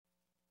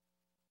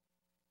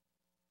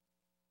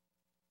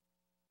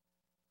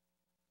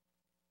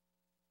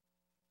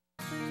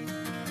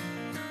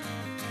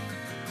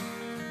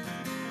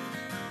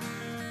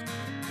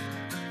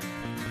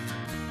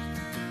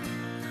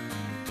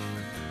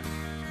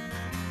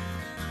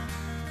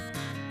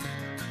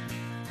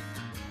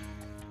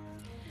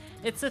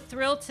It's a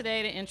thrill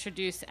today to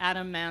introduce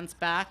Adam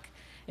Mansbach.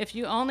 If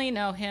you only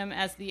know him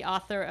as the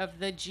author of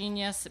the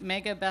genius,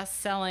 mega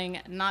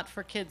best-selling,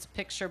 not-for-kids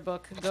picture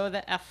book, Go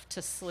the F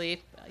to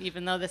Sleep,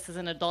 even though this is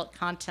an adult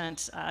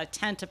content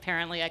tent,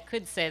 apparently, I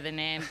could say the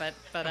name,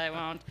 but I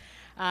won't.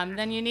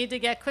 Then you need to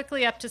get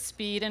quickly up to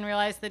speed and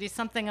realize that he's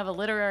something of a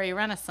literary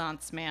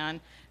renaissance man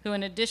who,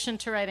 in addition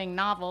to writing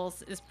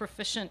novels, is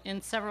proficient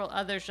in several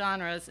other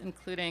genres,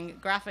 including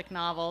graphic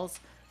novels,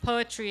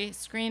 poetry,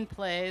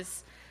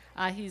 screenplays.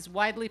 He's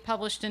widely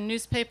published in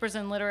newspapers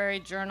and literary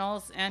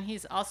journals, and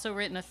he's also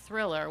written a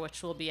thriller,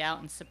 which will be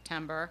out in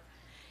September.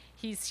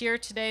 He's here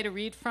today to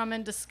read from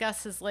and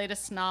discuss his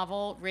latest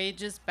novel,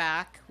 Rage is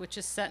Back, which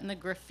is set in the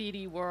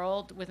graffiti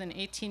world with an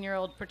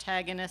 18-year-old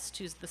protagonist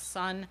who's the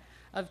son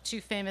of two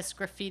famous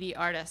graffiti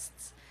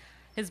artists.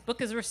 His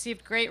book has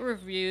received great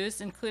reviews,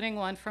 including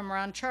one from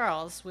Ron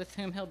Charles, with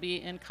whom he'll be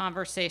in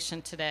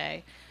conversation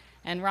today.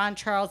 And Ron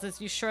Charles, as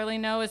you surely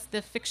know, is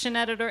the fiction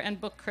editor and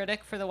book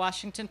critic for the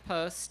Washington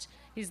Post.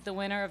 He's the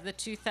winner of the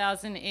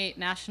 2008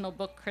 National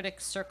Book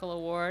Critics Circle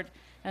Award,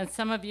 and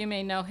some of you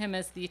may know him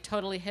as the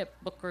Totally Hip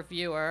book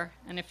reviewer.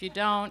 And if you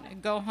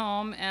don't, go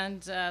home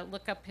and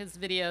look up his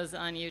videos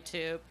on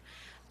YouTube.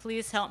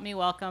 Please help me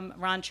welcome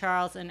Ron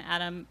Charles and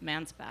Adam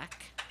Mansbach.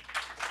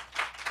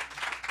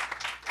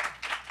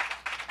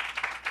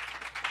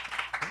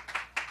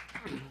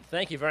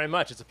 Thank you very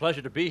much. It's a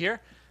pleasure to be here,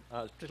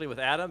 particularly with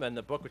Adam and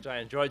the book, which I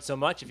enjoyed so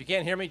much. If you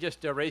can't hear me,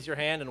 just raise your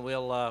hand and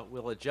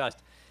we'll adjust.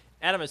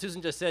 Adam, as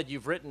Susan just said,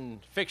 you've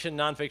written fiction,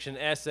 nonfiction,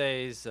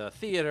 essays,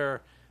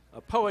 theater,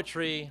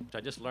 poetry, which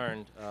I just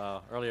learned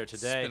earlier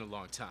today. It's been a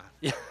long time.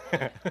 Yeah.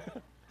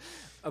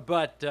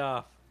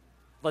 But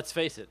let's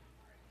face it,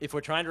 if we're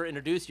trying to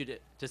introduce you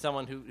to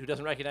someone who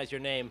doesn't recognize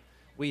your name,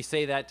 we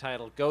say that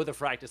title, Go the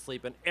Frack to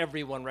Sleep, and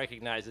everyone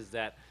recognizes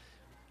that.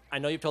 I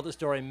know you've told the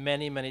story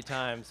many, many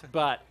times,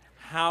 but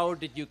how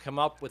did you come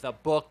up with a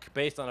book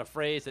based on a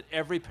phrase that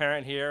every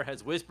parent here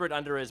has whispered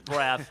under his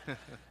breath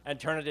and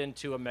turn it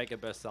into a mega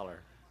bestseller?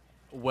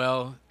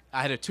 Well,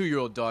 I had a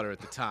 2-year-old daughter at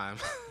the time.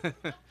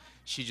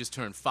 She just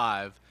turned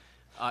 5.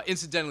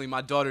 Incidentally,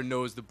 my daughter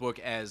knows the book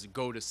as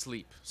Go to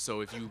Sleep.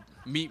 So if you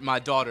meet my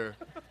daughter,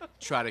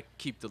 try to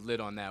keep the lid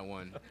on that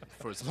one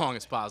for as long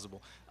as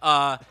possible.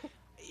 I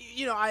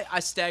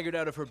staggered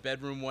out of her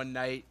bedroom one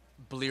night,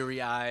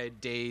 bleary-eyed,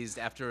 dazed,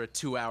 after a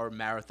 2-hour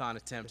marathon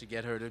attempt to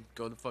get her to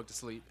go the fuck to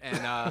sleep,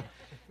 and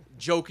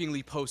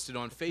jokingly posted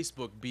on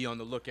Facebook, be on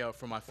the lookout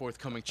for my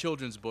forthcoming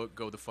children's book,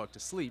 Go the Fuck to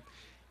Sleep.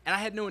 And I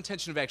had no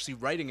intention of actually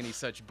writing any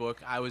such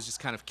book. I was just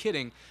kind of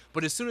kidding.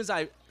 But as soon as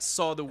I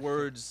saw the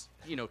words,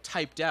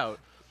 typed out,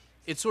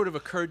 it sort of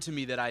occurred to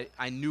me that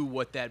I knew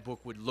what that book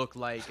would look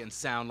like and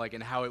sound like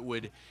and how it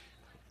would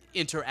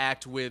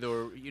interact with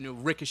or,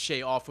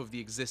 ricochet off of the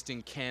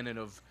existing canon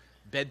of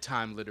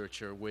bedtime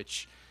literature,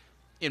 which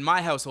in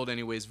my household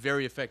anyway, is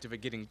very effective at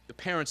getting the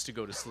parents to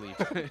go to sleep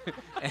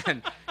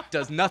and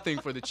does nothing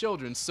for the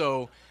children.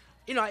 So,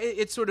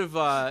 it's sort of,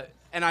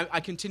 and I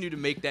continue to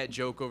make that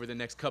joke over the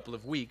next couple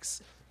of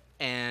weeks.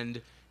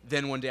 And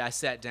then one day I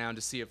sat down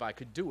to see if I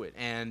could do it.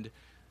 And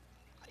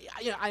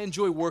I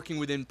enjoy working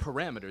within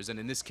parameters. And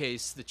in this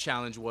case, the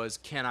challenge was,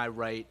 can I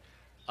write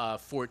a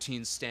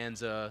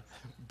 14-stanza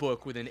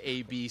book with an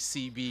A, B,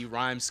 C, B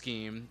rhyme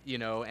scheme,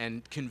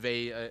 and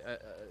convey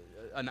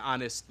an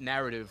honest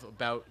narrative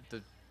about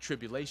the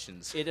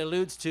tribulations. It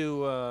alludes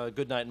to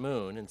Goodnight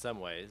Moon in some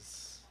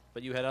ways,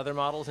 but you had other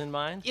models in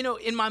mind?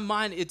 In my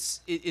mind,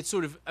 it's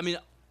sort of,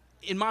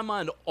 in my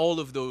mind, all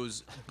of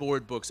those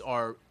board books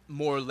are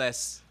more or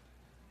less,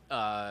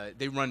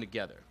 they run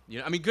together.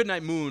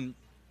 Goodnight Moon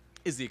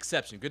is the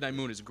exception. Goodnight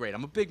Moon is great.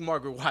 I'm a big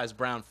Margaret Wise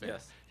Brown fan.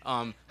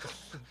 Yes.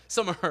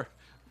 Some of her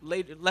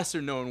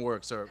lesser-known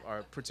works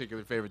are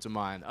particular favorites of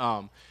mine.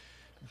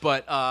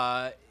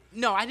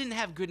 No, I didn't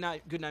have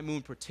Goodnight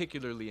Moon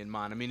particularly in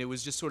mind. It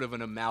was just sort of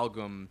an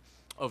amalgam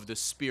of the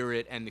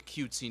spirit and the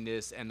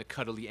cutesiness and the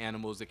cuddly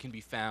animals that can be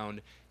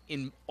found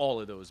in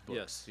all of those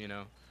books,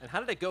 Yes. And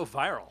how did it go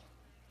viral?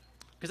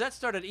 Because that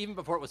started even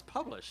before it was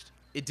published.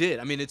 It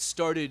did. It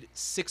started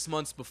 6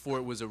 months before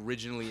it was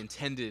originally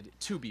intended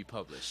to be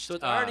published. So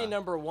it's already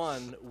number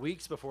 1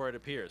 weeks before it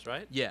appears,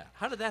 right? Yeah.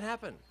 How did that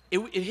happen?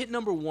 It hit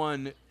number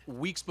 1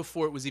 weeks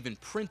before it was even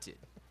printed.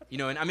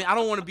 And I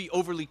don't want to be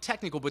overly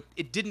technical, but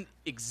it didn't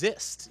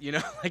exist,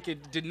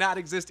 it did not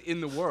exist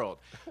in the world.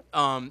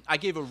 I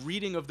gave a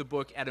reading of the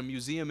book at a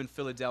museum in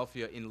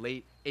Philadelphia in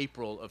late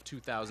April of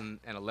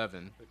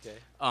 2011. Okay.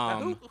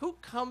 Now who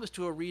comes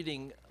to a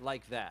reading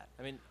like that?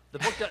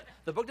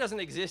 The book doesn't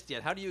exist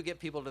yet. How do you get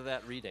people to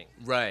that reading?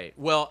 Right.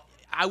 Well,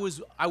 I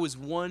was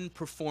one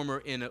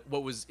performer in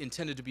what was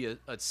intended to be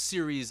a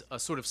series, a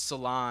sort of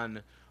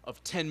salon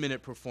of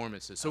 10-minute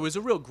performances. So it was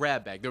a real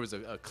grab bag. There was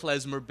a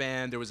klezmer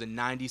band. There was a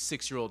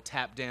 96-year-old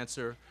tap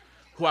dancer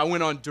who I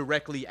went on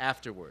directly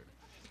afterward.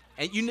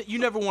 And you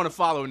never want to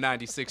follow a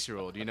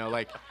 96-year-old,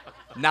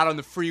 not on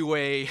the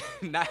freeway,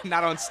 not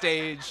on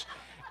stage.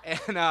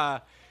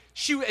 And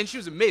she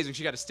was amazing.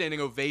 She got a standing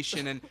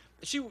ovation, and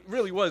she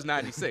really was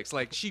 96.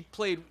 She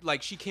played,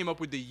 she came up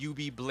with the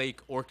UB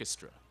Blake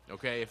Orchestra.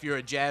 okay? If you're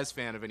a jazz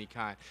fan of any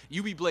kind.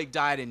 UB Blake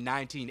died in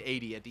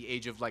 1980 at the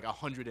age of like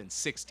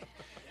 160,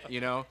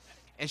 you know?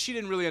 And she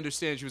didn't really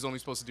understand she was only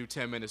supposed to do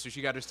 10 minutes, so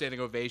she got her standing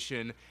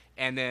ovation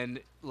and then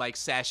like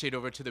sashayed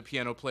over to the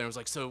piano player and was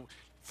like, so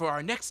for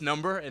our next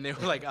number, and they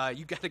were like,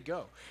 you gotta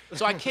go.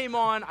 So I came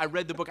on, I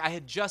read the book. I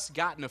had just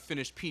gotten a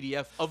finished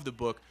PDF of the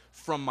book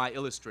from my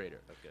illustrator.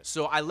 Okay.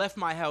 So I left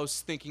my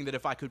house thinking that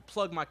if I could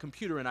plug my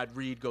computer in, I'd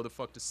read Go the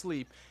Fuck to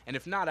Sleep, and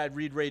if not, I'd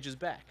read Rage is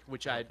Back,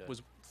 which I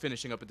was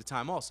finishing up at the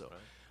time also.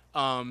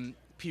 Right.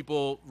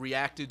 People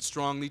reacted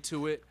strongly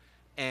to it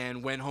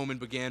and went home and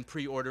began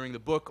pre-ordering the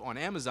book on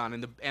Amazon,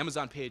 and the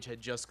Amazon page had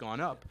just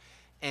gone up,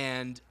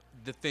 and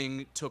the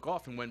thing took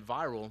off and went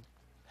viral,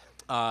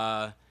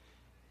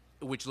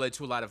 which led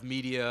to a lot of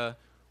media,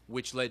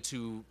 which led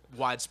to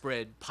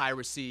widespread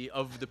piracy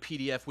of the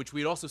PDF, which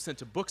we had also sent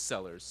to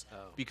booksellers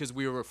because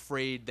we were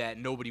afraid that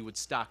nobody would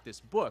stock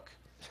this book.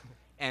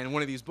 And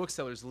one of these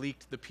booksellers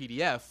leaked the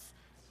PDF,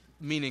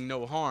 meaning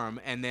no harm,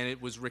 and then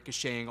it was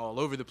ricocheting all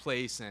over the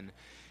place. And,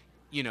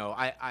 you know,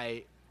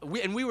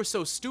 we were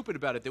so stupid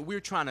about it that we were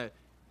trying to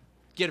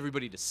get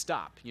everybody to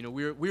stop. You know,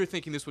 we were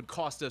thinking this would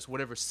cost us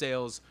whatever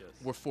sales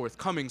were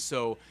forthcoming.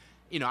 So,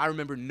 you know, I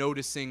remember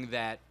noticing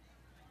that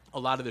a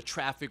lot of the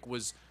traffic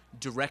was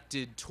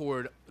directed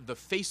toward the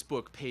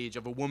Facebook page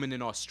of a woman in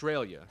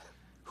Australia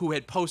who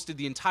had posted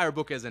the entire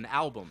book as an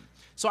album.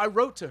 So I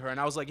wrote to her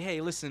and I was like,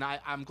 hey, listen,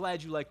 I'm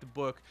glad you like the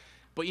book,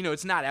 but, you know,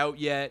 it's not out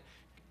yet.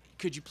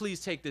 Could you please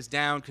take this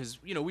down? Because,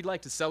 you know, we'd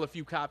like to sell a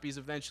few copies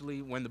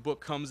eventually when the book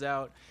comes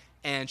out.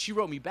 And she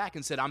wrote me back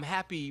and said, I'm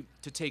happy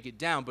to take it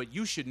down, but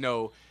you should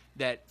know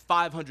that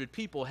 500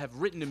 people have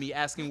written to me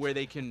asking where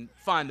they can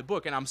find the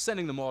book, and I'm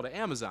sending them all to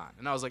Amazon.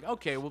 And I was like,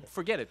 okay, well,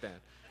 forget it then.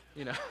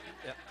 You know?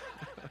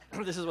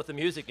 Yeah. This is what the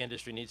music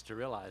industry needs to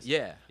realize.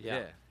 Yeah.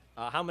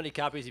 How many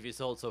copies have you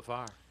sold so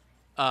far?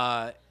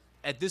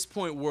 At this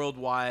point,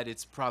 worldwide,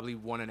 it's probably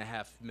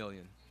 1.5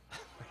 million.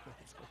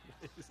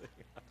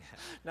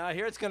 Now, I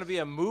hear it's going to be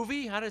a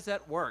movie. How does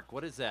that work?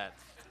 What is that?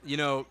 You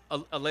know,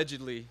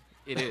 allegedly,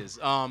 it is.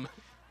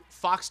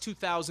 Fox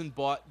 2000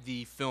 bought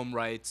the film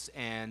rights,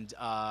 and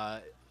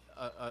a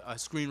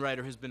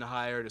screenwriter has been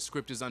hired. A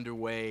script is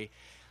underway.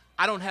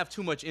 I don't have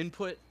too much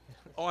input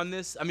on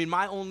this. I mean,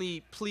 my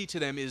only plea to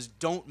them is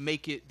don't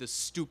make it the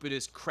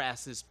stupidest,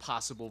 crassest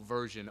possible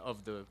version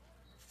of the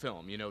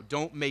film. You know,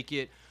 don't make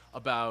it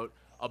about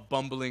a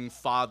bumbling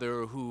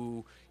father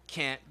who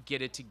can't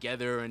get it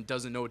together and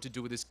doesn't know what to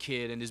do with his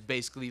kid and is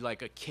basically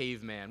like a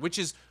caveman, which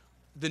is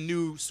the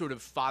new sort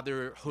of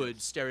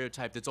fatherhood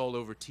stereotype that's all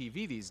over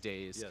TV these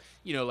days. Yes.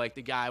 You know, like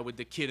the guy with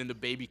the kid and the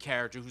baby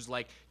character who's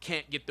like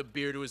can't get the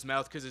beer to his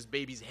mouth because his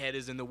baby's head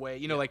is in the way.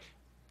 You know, like,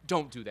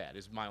 don't do that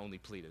is my only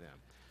plea to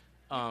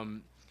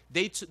them.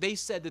 They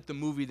said that the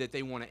movie that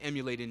they want to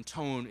emulate in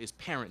tone is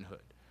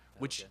Parenthood,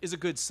 which is a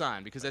good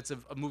sign because that's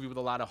a movie with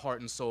a lot of heart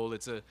and soul.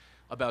 It's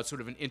about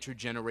sort of an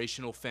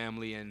intergenerational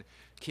family and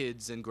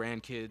kids and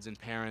grandkids and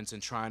parents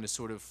and trying to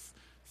sort of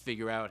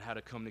figure out how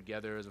to come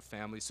together as a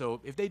family.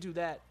 So if they do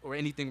that or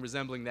anything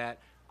resembling that,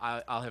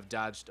 I'll have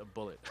dodged a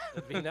bullet.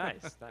 That'd be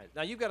nice.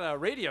 Now, you've got a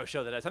radio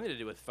show that has something to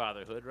do with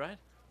fatherhood, right?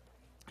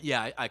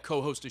 Yeah, I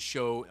co-host a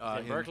show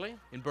in Berkeley?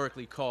 In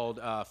Berkeley called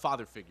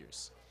Father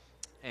Figures.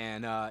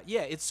 And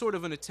yeah, it's sort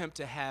of an attempt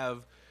to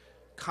have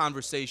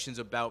conversations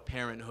about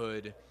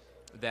parenthood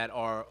that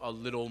are a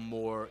little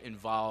more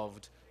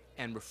involved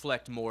and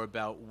reflect more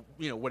about,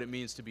 you know, what it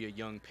means to be a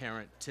young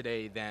parent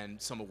today than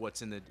some of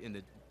what's in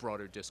the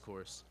broader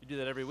discourse. You do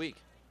that every week?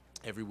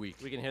 Every week.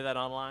 We can hear that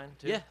online,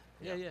 too? Yeah.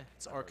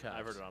 It's archived.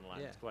 I've heard it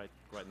online. Yeah. It's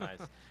quite nice.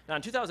 Now,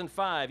 in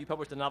 2005, you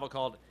published a novel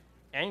called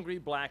Angry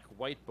Black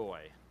White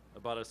Boy,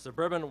 about a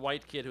suburban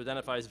white kid who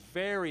identifies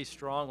very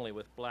strongly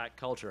with black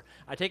culture.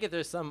 I take it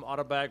there's some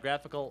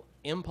autobiographical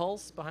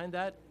impulse behind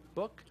that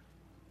book?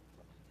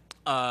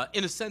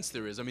 In a sense,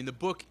 there is. I mean, the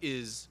book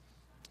is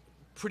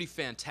pretty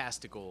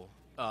fantastical.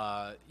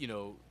 You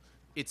know,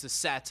 it's a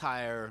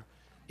satire.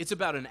 It's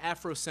about an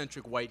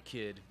Afrocentric white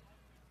kid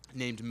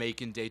named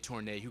Macon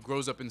DeTournay who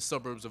grows up in the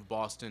suburbs of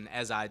Boston,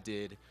 as I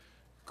did,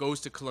 goes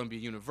to Columbia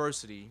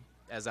University,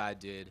 as I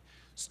did,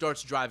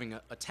 starts driving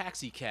a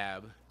taxi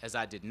cab, as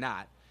I did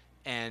not,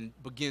 and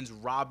begins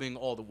robbing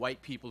all the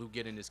white people who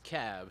get in his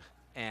cab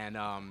and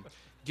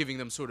giving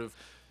them sort of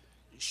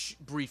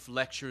brief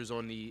lectures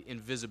on the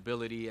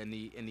invisibility and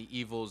the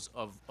evils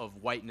of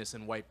whiteness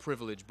and white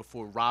privilege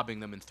before robbing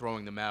them and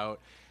throwing them out.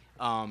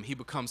 He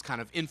becomes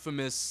kind of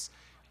infamous,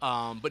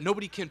 but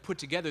nobody can put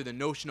together the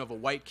notion of a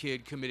white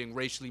kid committing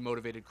racially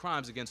motivated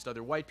crimes against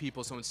other white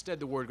people, so instead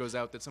the word goes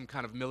out that some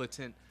kind of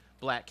militant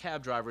black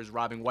cab driver is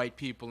robbing white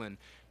people, and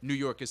New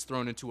York is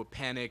thrown into a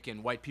panic,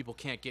 and white people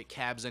can't get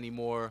cabs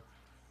anymore,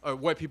 or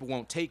white people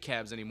won't take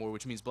cabs anymore,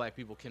 which means black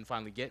people can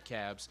finally get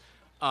cabs.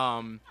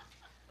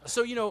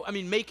 So, you know, I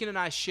mean, Macon and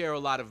I share a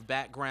lot of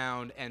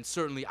background, and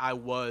certainly I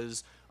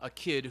was a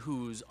kid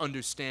whose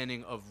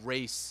understanding of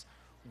race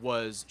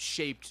was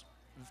shaped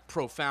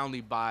profoundly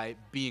by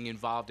being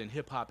involved in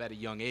hip-hop at a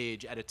young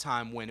age, at a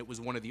time when it was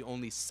one of the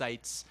only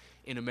sites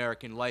in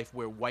American life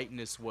where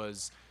whiteness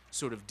was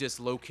sort of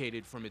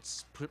dislocated from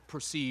its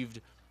perceived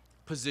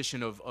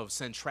position of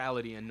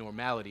centrality and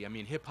normality. I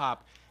mean, hip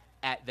hop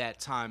at that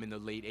time in the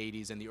late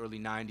 80s and the early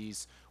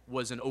 90s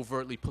was an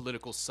overtly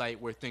political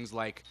site where things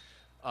like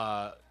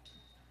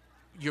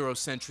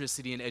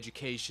Eurocentricity in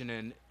education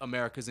and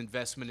America's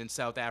investment in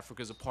South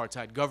Africa's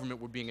apartheid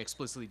government were being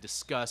explicitly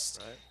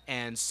discussed. Right.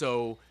 And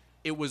so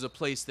it was a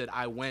place that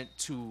I went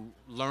to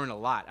learn a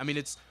lot. I mean,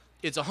 it's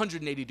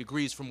 180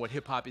 degrees from what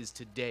hip hop is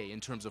today in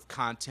terms of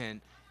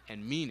content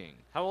and meaning.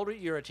 How old are you?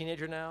 You're a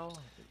teenager now?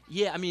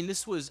 Yeah, I mean,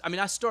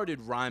 I started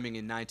rhyming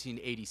in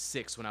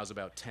 1986 when I was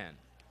about 10.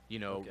 You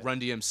know, Okay. Run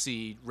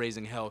DMC,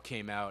 Raising Hell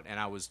came out, and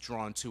I was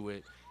drawn to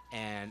it,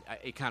 and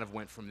it kind of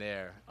went from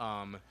there.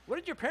 What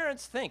did your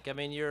parents think? I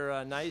mean, you're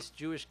a nice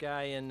Jewish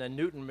guy in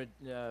Newton,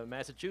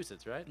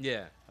 Massachusetts, right?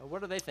 Yeah.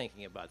 What are they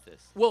thinking about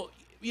this? Well,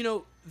 you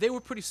know, they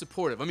were pretty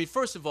supportive. I mean,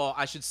 first of all,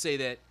 I should say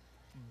that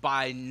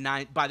by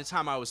the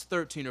time I was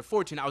 13 or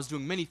 14, I was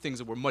doing many things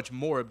that were much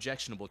more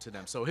objectionable to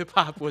them. So hip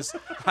hop was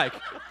like,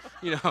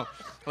 you know,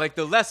 like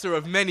the lesser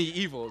of many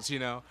evils, you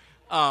know.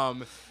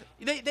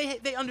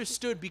 They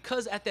understood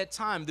because at that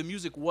time the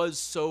music was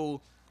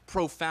so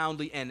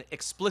profoundly and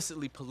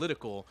explicitly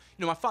political.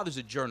 You know, my father's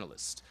a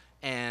journalist,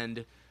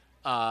 and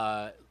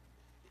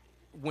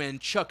when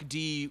Chuck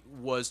D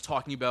was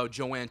talking about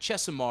Joanne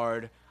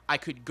Chesimard, I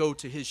could go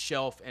to his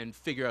shelf and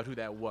figure out who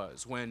that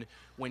was. When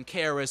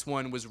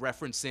KRS-One was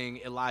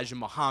referencing Elijah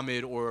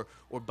Muhammad or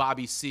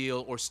Bobby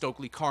Seale or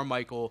Stokely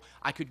Carmichael,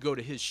 I could go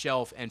to his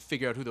shelf and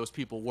figure out who those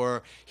people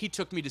were. He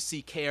took me to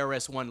see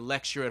KRS-One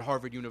lecture at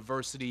Harvard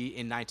University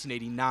in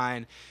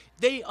 1989.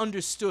 They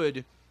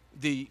understood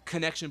the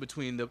connection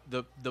between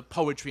the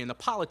poetry and the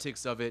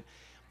politics of it.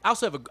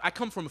 I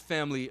come from a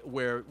family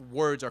where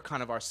words are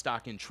kind of our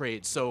stock in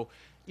trade. So,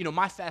 you know,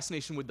 my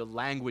fascination with the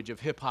language of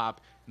hip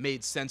hop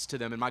made sense to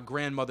them. And my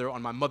grandmother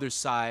on my mother's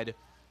side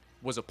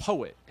was a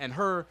poet. And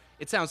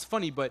it sounds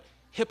funny, but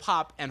hip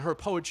hop and her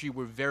poetry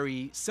were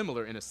very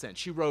similar in a sense.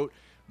 She wrote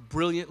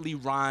brilliantly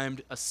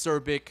rhymed,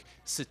 acerbic,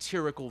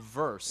 satirical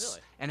verse,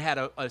 Really? and had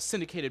a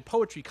syndicated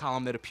poetry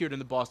column that appeared in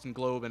the Boston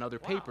Globe and other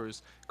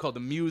papers called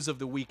the Muse of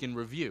the Week in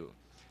Review.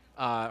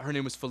 Her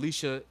name was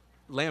Felicia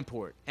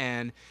Lamport.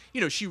 And,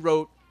 you know, she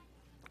wrote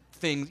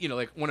things, you know,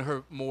 like one of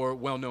her more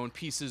well-known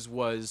pieces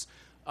was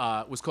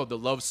called The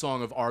Love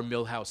Song of R.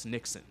 Milhouse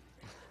Nixon.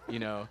 You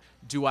know,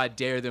 do I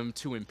dare them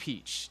to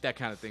impeach? That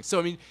kind of thing. So,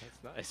 I mean,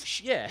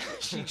 That's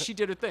nice. she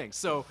did her thing.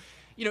 So,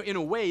 you know, in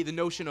a way, the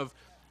notion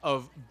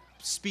of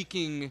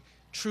speaking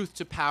truth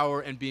to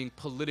power and being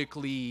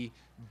politically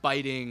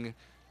biting,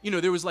 you know,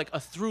 there was like a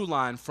through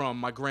line from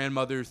my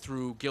grandmother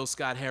through Gil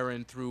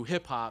Scott-Heron through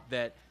hip-hop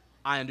that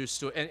I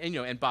understood, and you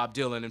know, and Bob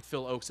Dylan and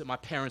Phil Oakes that my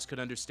parents could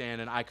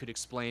understand and I could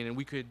explain and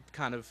we could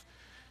kind of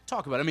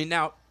talk about it. I mean,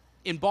 now,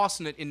 in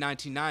Boston in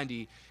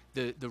 1990,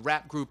 the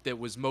rap group that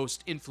was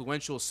most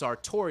influential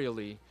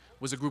sartorially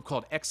was a group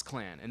called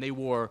X-Clan, and they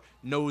wore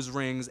nose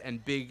rings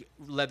and big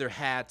leather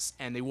hats,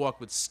 and they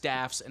walked with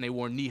staffs, and they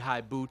wore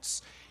knee-high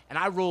boots. And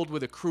I rolled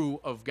with a crew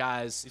of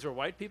guys. These are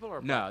white people or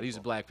black No, people? these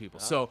are black people.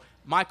 So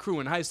my crew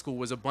in high school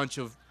was a bunch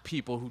of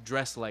people who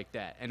dressed like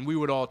that, and we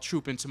would all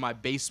troop into my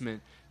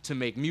basement to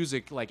make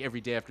music like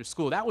every day after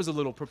school. That was a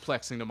little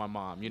perplexing to my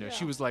mom. You know,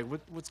 she was like,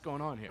 what's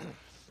going on here?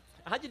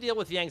 How'd you deal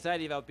with the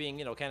anxiety about being,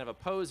 you know, kind of a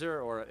poser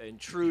or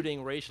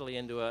intruding racially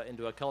into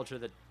a culture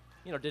that,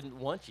 you know, didn't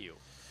want you,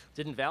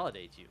 didn't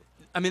validate you?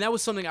 I mean, that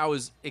was something I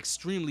was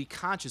extremely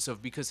conscious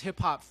of because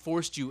hip-hop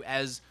forced you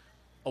as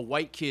a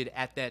white kid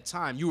at that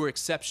time. You were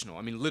exceptional.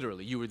 I mean,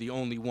 literally, you were the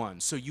only one.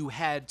 So you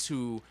had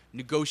to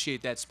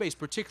negotiate that space,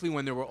 particularly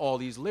when there were all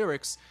these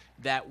lyrics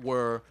that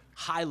were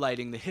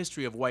highlighting the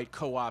history of white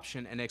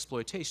co-option and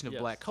exploitation of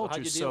black culture.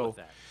 How'd you deal with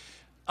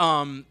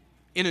that?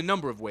 In a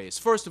number of ways.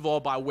 First of all,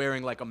 by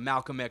wearing like a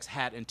Malcolm X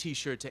hat and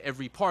T-shirt to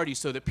every party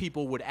so that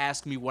people would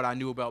ask me what I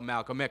knew about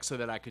Malcolm X so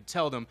that I could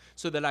tell them,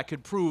 so that I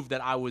could prove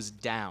that I was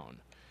down.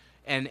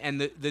 And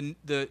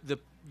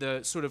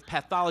the sort of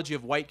pathology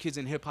of white kids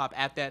in hip-hop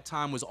at that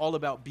time was all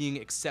about being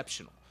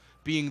exceptional,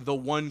 being the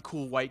one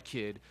cool white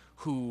kid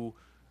who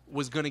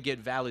was going to get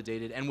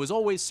validated and was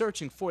always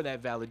searching for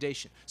that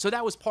validation. So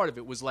that was part of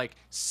it, was like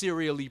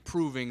serially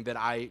proving that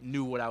I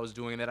knew what I was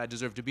doing and that I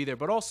deserved to be there.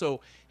 But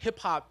also,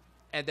 hip-hop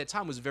at that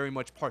time was very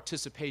much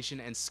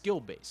participation and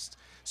skill-based.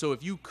 So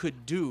if you could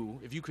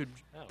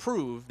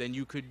prove, then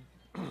you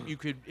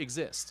could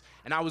exist.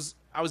 And I was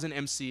an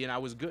MC and I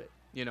was good.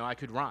 You know, I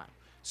could rhyme.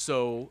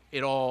 So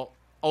it all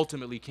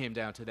ultimately came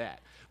down to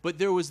that. But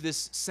there was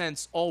this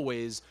sense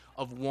always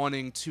of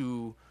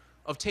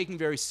taking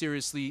very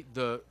seriously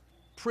the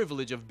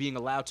privilege of being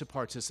allowed to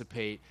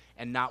participate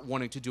and not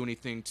wanting to do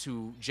anything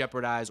to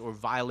jeopardize or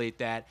violate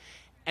that.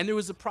 And there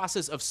was a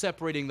process of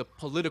separating the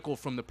political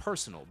from the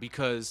personal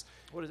because...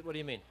 What do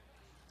you mean?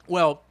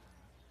 Well,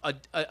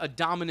 a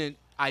dominant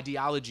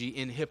ideology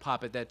in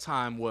hip-hop at that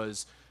time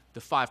was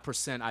the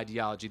 5%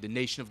 ideology, the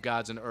Nation of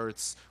Gods and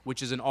Earths,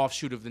 which is an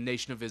offshoot of the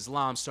Nation of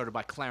Islam started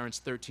by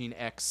Clarence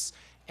 13X.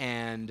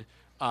 And,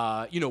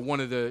 you know, one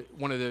of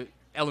the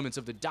elements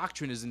of the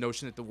doctrine is the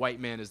notion that the white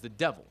man is the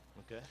devil.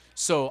 Okay.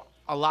 So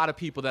a lot of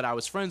people that I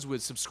was friends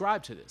with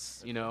subscribed to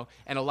this, you know,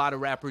 and a lot of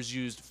rappers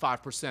used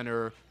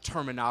 5%er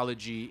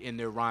terminology in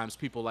their rhymes.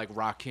 People like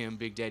Rakim,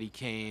 Big Daddy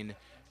Kane,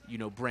 you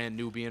know, Brand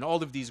Nubian,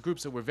 all of these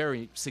groups that were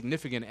very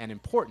significant and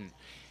important.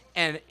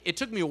 And it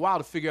took me a while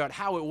to figure out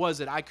how it was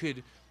that I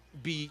could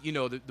be, you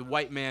know, the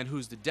white man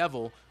who's the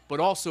devil, but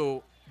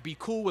also be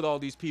cool with all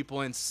these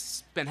people and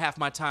spend half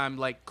my time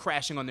like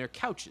crashing on their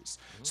couches.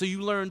 So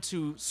you learn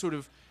to sort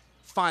of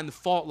find the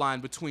fault line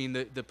between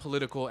the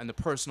political and the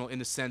personal, in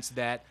the sense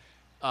that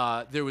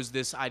there was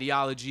this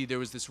ideology, there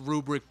was this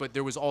rubric, but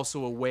there was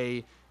also a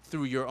way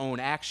through your own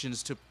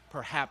actions to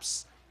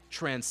perhaps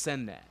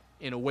transcend that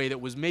in a way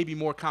that was maybe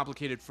more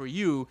complicated for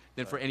you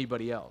than for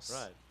anybody else.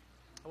 Right.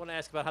 I want to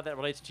ask about how that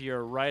relates to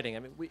your writing. I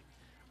mean,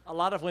 a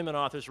lot of women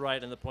authors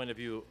write in the point of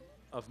view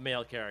of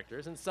male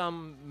characters, and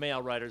some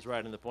male writers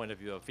write in the point of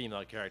view of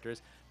female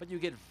characters, but you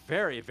get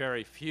very,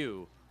 very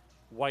few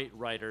white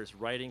writers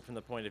writing from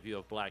the point of view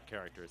of black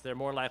characters. They're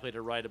more likely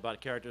to write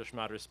about characters from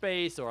outer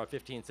space or a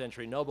 15th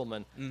century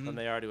nobleman than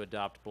they are to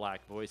adopt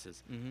black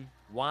voices.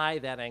 Why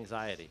that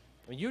anxiety?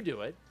 I mean, you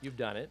do it. You've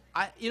done it.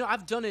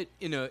 I've done it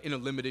in a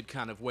limited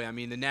kind of way. I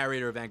mean, the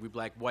narrator of Angry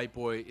Black White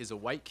Boy is a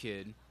white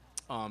kid,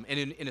 and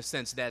in a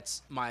sense,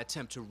 that's my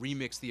attempt to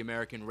remix the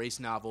American race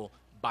novel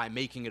by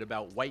making it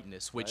about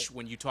whiteness, which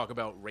when you talk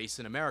about race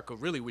in America,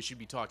 really we should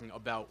be talking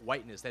about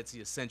whiteness. That's the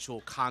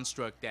essential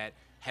construct that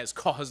has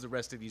caused the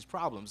rest of these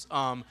problems.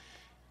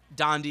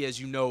 Dondi, as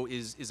you know,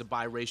 is a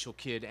biracial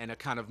kid and a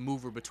kind of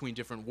mover between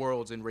different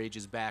worlds and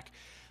rages back.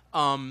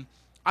 I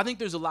think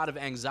there's a lot of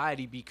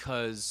anxiety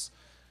because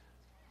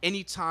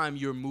anytime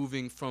you're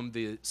moving from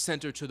the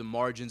center to the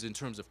margins in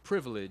terms of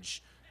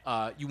privilege,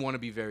 you want to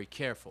be very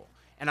careful.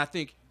 And I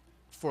think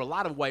for a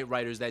lot of white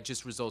writers, that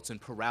just results in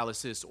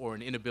paralysis or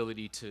an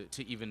inability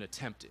to even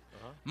attempt it.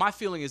 My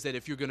feeling is that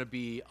if you're going to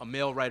be a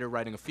male writer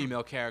writing a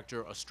female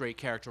character, a straight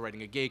character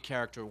writing a gay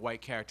character, a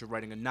white character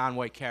writing a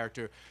non-white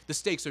character, the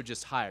stakes are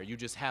just higher. You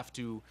just have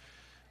to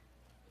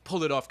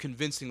pull it off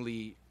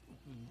convincingly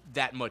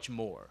that much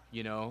more,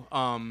 you know?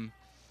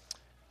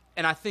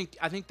 And I think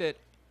that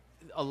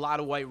a lot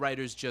of white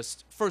writers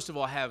just, first of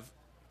all, have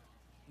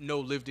no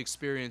lived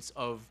experience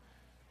of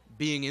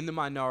being in the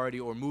minority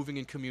or moving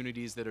in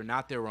communities that are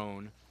not their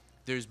own.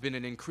 There's been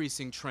an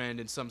increasing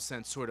trend, in some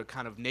sense, sort of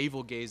kind of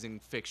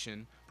navel-gazing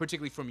fiction,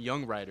 particularly from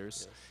young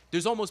writers. Yes.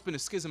 There's almost been a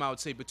schism, I would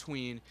say,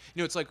 between,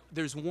 you know, it's like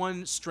there's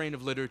one strain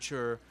of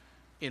literature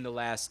in the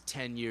last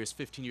 10 years,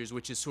 15 years,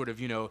 which is sort of,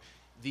 you know,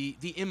 the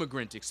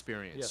immigrant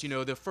experience, yes. You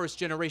know, the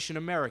first-generation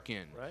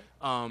American.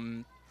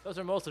 Right. Those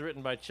are mostly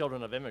written by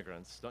children of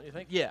immigrants, don't you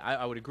think? Yeah,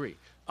 I would agree.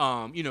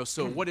 You know,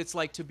 so what it's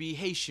like to be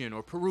Haitian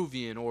or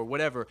Peruvian or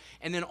whatever.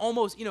 And then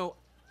almost, you know,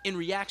 in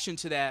reaction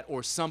to that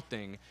or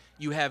something,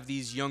 you have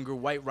these younger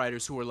white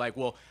writers who are like,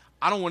 well,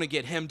 I don't want to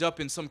get hemmed up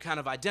in some kind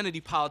of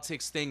identity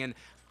politics thing, and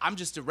I'm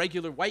just a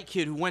regular white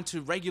kid who went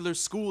to regular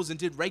schools and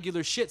did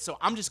regular shit, so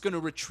I'm just going to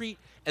retreat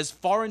as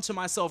far into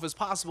myself as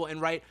possible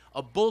and write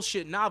a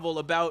bullshit novel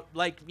about,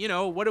 like, you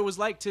know, what it was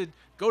like to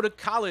go to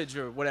college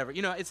or whatever.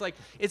 You know, it's like,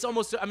 it's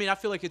almost, I mean, I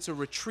feel like it's a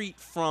retreat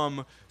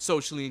from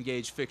socially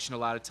engaged fiction a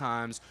lot of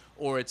times,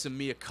 or it's a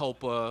mea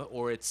culpa,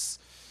 or it's,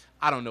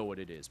 I don't know what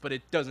it is, but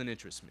it doesn't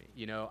interest me.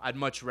 You know, I'd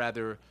much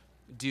rather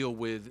deal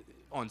with,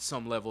 on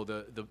some level,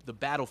 the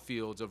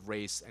battlefields of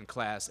race and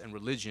class and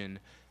religion,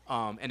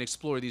 and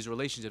explore these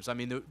relationships. I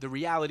mean, the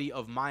reality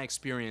of my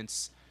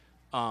experience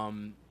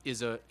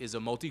is a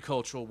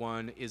multicultural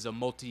one, is a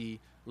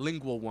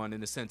multilingual one,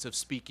 in the sense of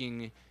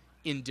speaking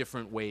in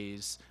different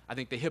ways. I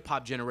think the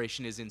hip-hop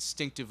generation is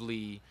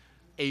instinctively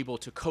able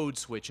to code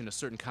switch in a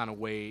certain kind of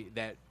way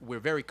that we're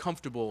very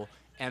comfortable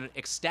and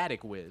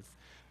ecstatic with.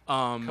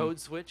 Code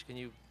switch? Can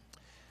you?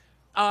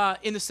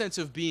 In the sense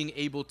of being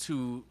able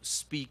to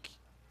speak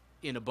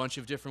in a bunch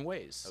of different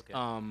ways.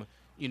 Okay.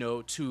 You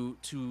know, to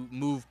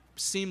move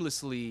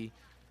seamlessly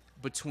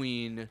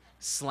between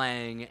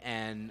slang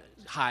and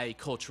high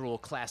cultural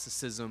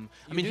classicism.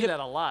 You do that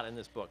a lot in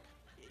this book.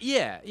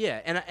 Yeah,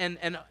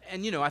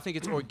 and you know, I think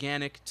it's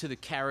organic to the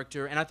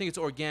character, and I think it's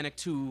organic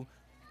to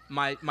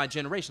my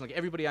generation. Like,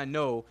 everybody I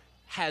know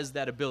has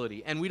that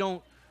ability, and we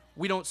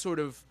don't sort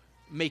of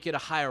make it a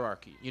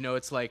hierarchy. You know,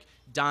 it's like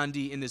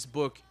Dondi in this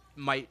book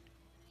might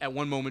at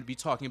one moment be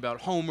talking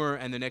about Homer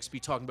and the next be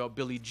talking about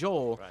Billy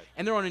Joel, right.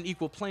 And they're on an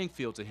equal playing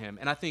field to him.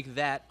 And I think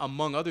that,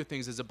 among other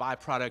things, is a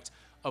byproduct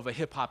of a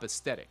hip-hop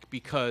aesthetic,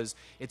 because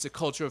it's a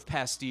culture of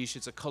pastiche,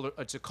 it's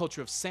a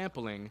culture of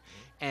sampling,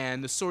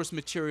 and the source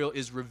material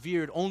is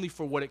revered only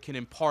for what it can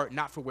impart,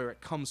 not for where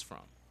it comes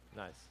from.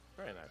 Nice.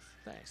 Very nice.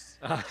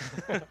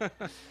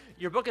 Thanks.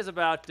 Your book is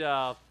about,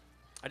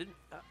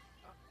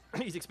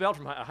 he's expelled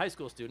from a high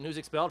school student who's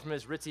expelled from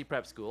his ritzy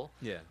prep school.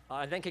 Yeah.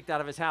 And then kicked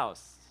out of his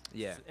house.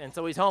 Yeah. And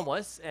so he's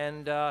homeless,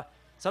 and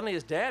suddenly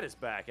his dad is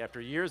back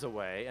after years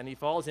away, and he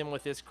falls in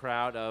with this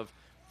crowd of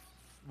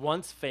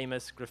once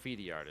famous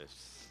graffiti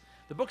artists.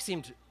 The book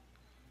seemed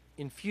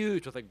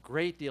infused with a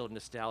great deal of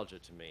nostalgia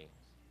to me.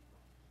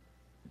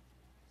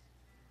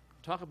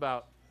 Talk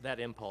about that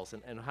impulse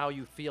and how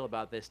you feel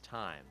about this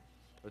time.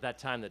 or that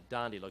time that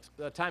Dondi looks,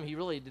 a time he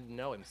really didn't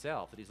know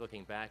himself that he's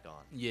looking back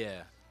on.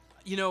 Yeah.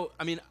 You know,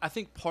 I mean, I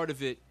think part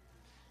of it,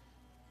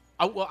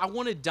 I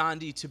wanted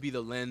Dondi to be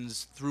the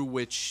lens through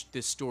which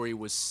this story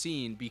was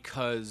seen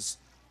because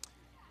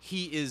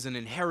he is an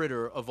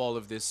inheritor of all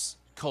of this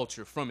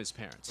culture from his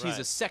parents. He's a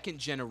Right. second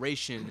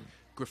generation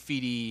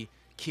graffiti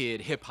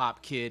kid, hip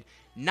hop kid,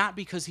 not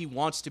because he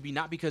wants to be,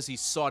 not because he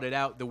sought it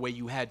out the way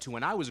you had to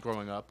when I was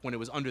growing up, when it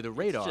was under the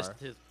radar. It's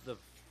just the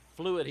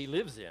fluid he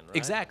lives in, right?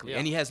 Exactly, Yeah.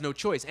 and he has no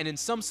choice. And in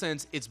some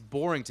sense, it's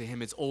boring to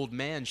him. It's old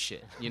man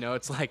shit. You know,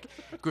 it's like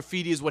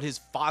graffiti is what his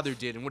father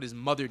did and what his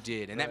mother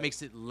did, and that Right.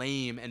 makes it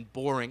lame and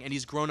boring. And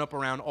he's grown up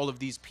around all of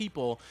these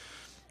people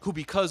who,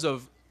 because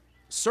of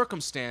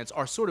circumstance,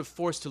 are sort of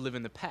forced to live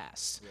in the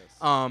past.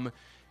 Yes.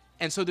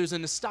 And so there's a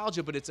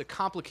nostalgia, but it's a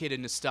complicated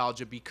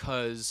nostalgia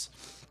because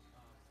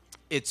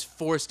it's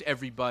forced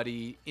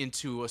everybody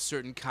into a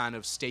certain kind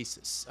of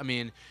stasis. I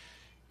mean,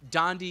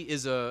 Dondi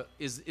is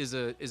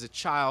a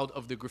child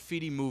of the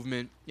graffiti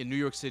movement in New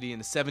York City in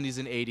the 70s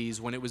and 80s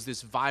when it was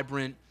this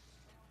vibrant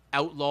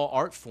outlaw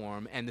art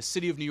form, and the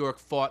city of New York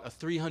fought a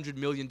 $300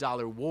 million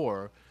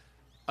war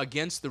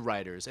against the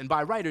writers. And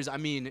by writers, I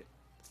mean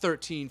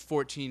 13,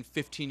 14,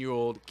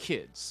 15-year-old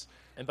kids.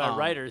 And by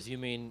writers, you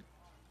mean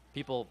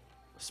people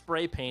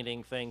spray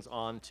painting things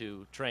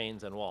onto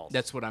trains and walls.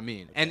 That's what I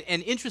mean. And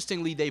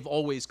interestingly, they've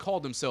always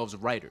called themselves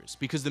writers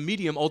because the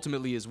medium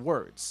ultimately is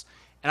words.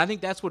 And I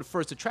think that's what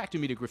first attracted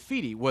me to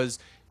graffiti was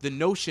the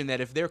notion that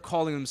if they're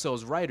calling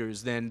themselves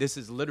writers, then this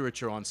is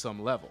literature on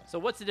some level. So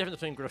what's the difference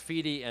between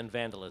graffiti and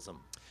vandalism?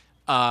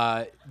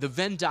 The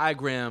Venn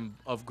diagram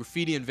of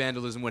graffiti and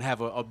vandalism would have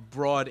a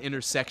broad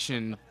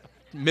intersection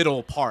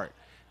middle part.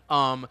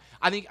 I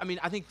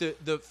think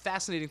the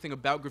fascinating thing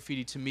about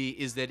graffiti to me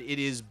is that it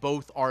is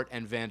both art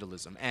and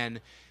vandalism.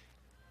 And,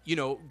 you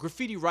know,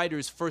 graffiti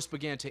writers first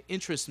began to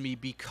interest me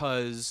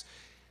because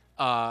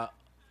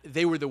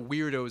they were the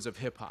weirdos of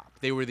hip hop.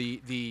 They were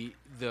the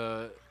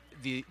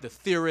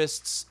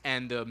theorists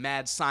and the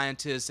mad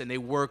scientists, and they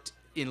worked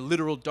in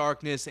literal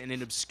darkness and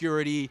in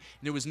obscurity. And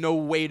there was no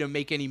way to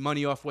make any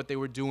money off what they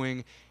were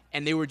doing,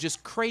 and they were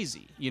just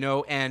crazy, you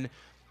know. And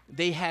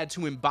they had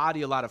to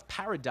embody a lot of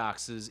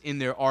paradoxes in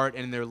their art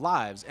and in their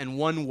lives, and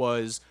one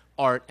was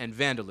art and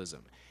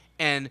vandalism.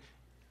 And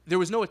there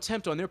was no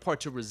attempt on their part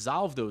to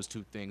resolve those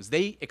two things.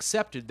 They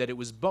accepted that it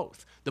was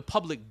both. The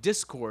public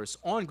discourse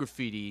on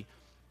graffiti,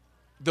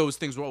 those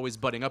things were always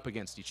butting up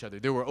against each other.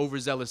 There were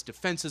overzealous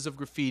defenses of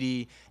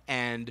graffiti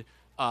and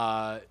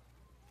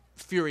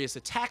furious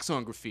attacks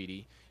on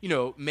graffiti. You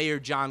know, Mayor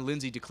John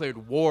Lindsay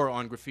declared war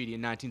on graffiti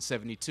in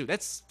 1972.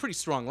 That's pretty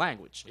strong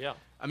language. Yeah.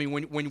 I mean,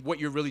 when what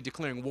you're really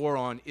declaring war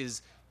on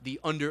is the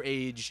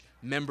underage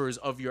members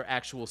of your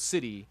actual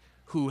city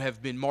who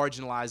have been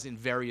marginalized in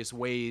various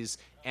ways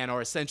and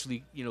are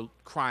essentially, you know,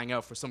 crying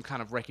out for some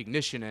kind of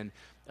recognition and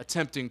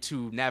attempting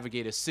to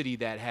navigate a city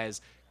that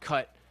has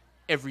cut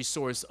every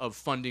source of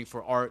funding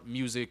for art,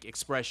 music,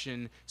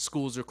 expression.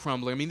 Schools are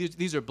crumbling. I mean,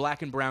 these are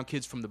black and brown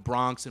kids from the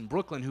Bronx and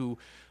Brooklyn who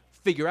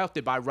figure out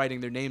that by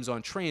writing their names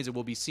on trains, it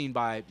will be seen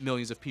by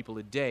millions of people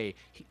a day.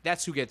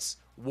 That's who gets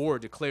war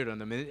declared on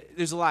them. And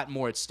there's a lot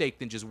more at stake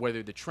than just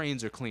whether the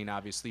trains are clean,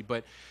 obviously.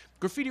 But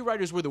graffiti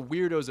writers were the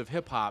weirdos of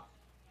hip-hop,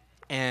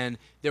 and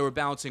they were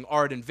balancing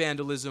art and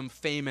vandalism,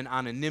 fame and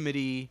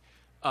anonymity,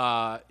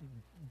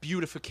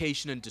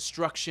 beautification and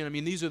destruction. I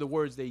mean, these are the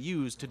words they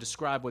use to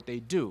describe what they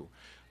do.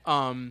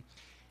 And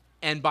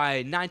by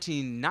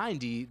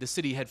 1990, the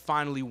city had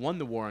finally won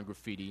the war on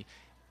graffiti,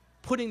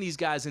 putting these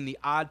guys in the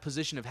odd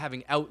position of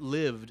having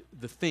outlived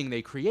the thing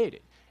they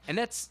created. And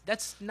that's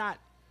not,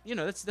 you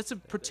know, that's a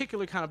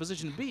particular kind of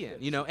position to be in,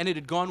 you know, and it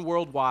had gone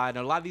worldwide,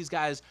 and a lot of these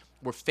guys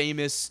were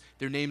famous.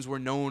 Their names were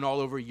known all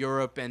over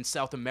Europe and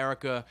South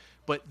America,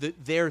 but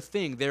their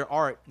thing, their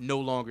art, no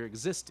longer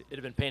existed. It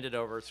had been painted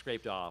over,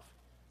 scraped off.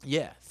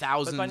 Yeah,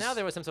 thousands. But by now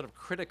there was some sort of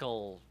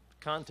critical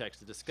context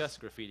to discuss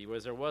graffiti,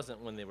 whereas there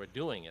wasn't when they were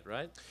doing it,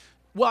 right?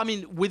 Well, I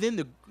mean, within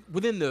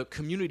the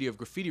community of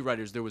graffiti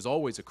writers, there was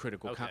always a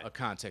critical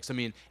context. I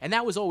mean, and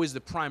that was always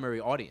the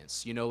primary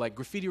audience. You know, like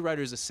graffiti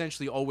writers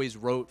essentially always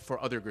wrote for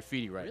other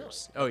graffiti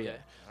writers. Really? Oh yeah.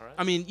 All right.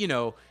 I mean, you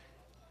know,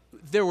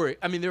 there were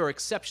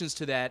exceptions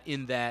to that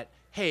in that,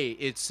 hey,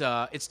 it's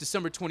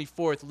December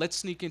 24th. Let's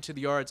sneak into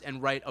the arts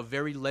and write a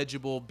very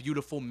legible,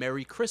 beautiful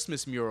Merry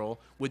Christmas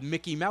mural with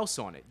Mickey Mouse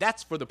on it.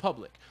 That's for the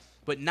public.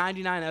 But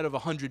 99 out of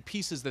 100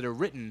 pieces that are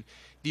written,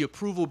 the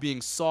approval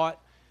being sought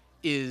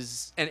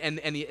is and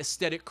the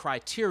aesthetic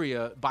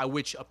criteria by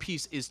which a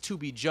piece is to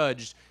be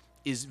judged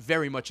is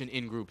very much an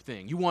in-group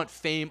thing. You want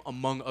fame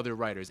among other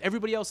writers.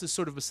 Everybody else is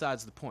sort of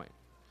besides the point.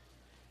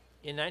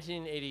 In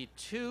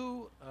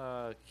 1982,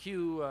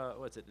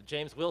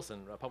 James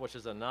Wilson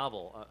publishes a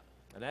novel,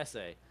 an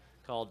essay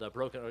called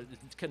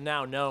it's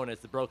now known as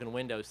the Broken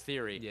Windows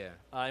Theory,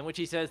 Yeah. in which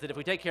he says that if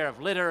we take care of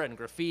litter and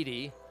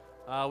graffiti,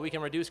 we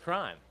can reduce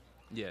crime.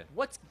 Yeah.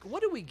 What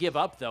do we give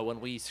up, though,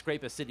 when we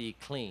scrape a city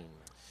clean?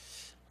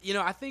 You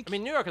know, I think... I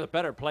mean, New York is a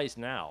better place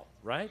now,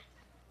 right?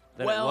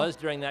 than it was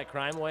during that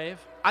crime wave?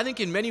 I think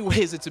in many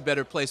ways it's a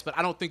better place, but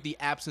I don't think the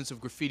absence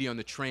of graffiti on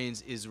the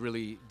trains is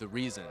really the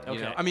reason. You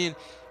know? Okay.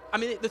 I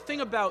mean, the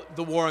thing about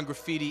the war on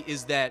graffiti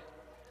is that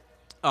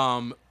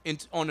on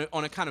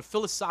a kind of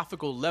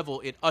philosophical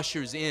level, it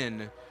ushers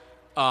in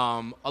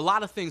a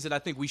lot of things that I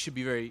think we should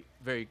be very,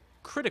 very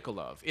critical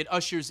of. It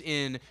ushers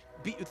in,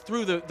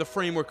 through the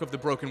framework of the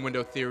broken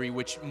window theory,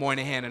 which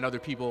Moynihan and other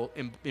people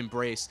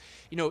embrace,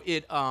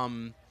 it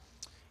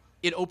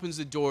opens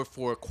the door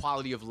for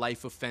quality of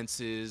life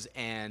offenses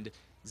and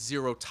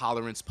zero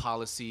tolerance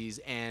policies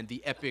and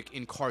the epic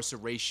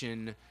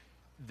incarceration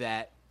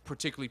that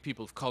particularly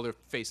people of color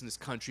face in this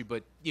country,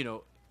 but,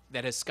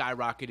 that has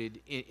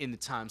skyrocketed in the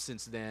time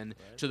since then,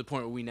 to the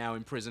point where we now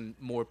imprison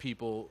more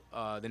people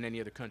than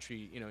any other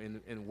country, in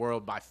the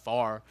world by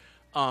far.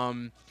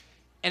 And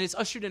it's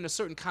ushered in a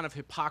certain kind of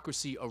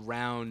hypocrisy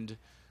around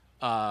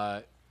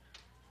art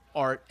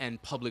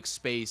and public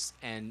space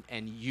and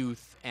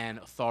youth and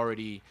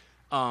authority.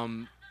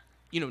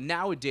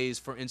 Nowadays,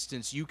 for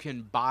instance, you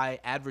can buy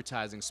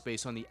advertising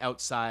space on the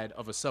outside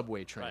of a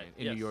subway train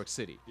in New York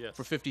City. Yes.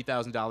 For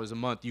 $50,000 a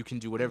month. You can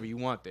do whatever you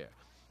want there,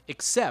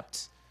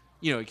 except,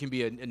 it can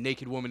be a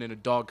naked woman in a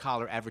dog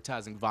collar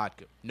advertising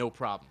vodka, no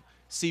problem.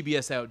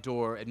 CBS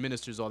Outdoor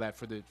administers all that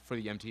for the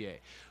MTA.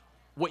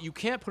 What you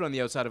can't put on the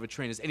outside of a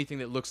train is anything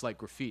that looks like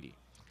graffiti.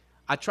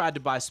 I tried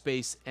to buy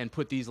space and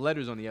put these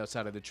letters on the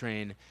outside of the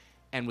train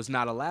and was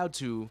not allowed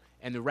to,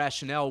 and the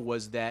rationale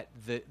was that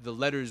the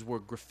letters were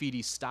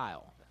graffiti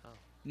style. Oh.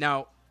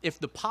 Now, if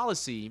the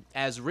policy,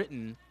 as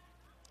written,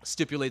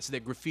 stipulates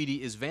that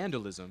graffiti is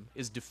vandalism,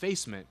 is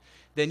defacement,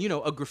 then,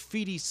 a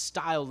graffiti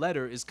style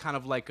letter is kind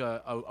of like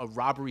a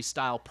robbery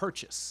style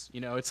purchase.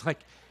 It's like,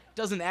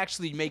 doesn't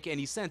actually make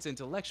any sense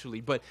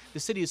intellectually, but the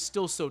city is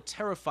still so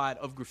terrified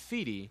of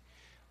graffiti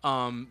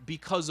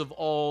because of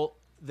all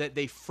that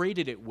they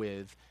freighted it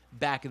with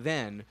back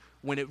then,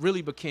 when it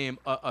really became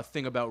a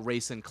thing about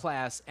race and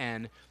class.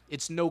 And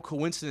it's no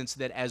coincidence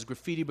that as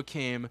graffiti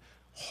became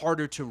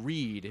harder to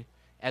read,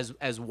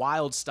 as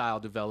wild style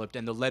developed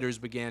and the letters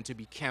began to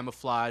be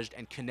camouflaged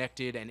and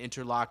connected and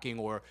interlocking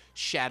or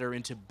shatter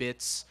into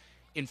bits,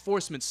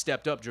 enforcement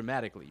stepped up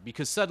dramatically,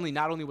 because suddenly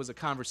not only was a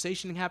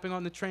conversation happening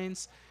on the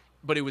trains,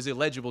 but it was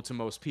illegible to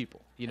most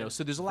people.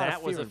 So there's a lot of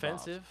fear that was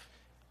involved. offensive?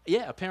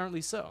 Yeah,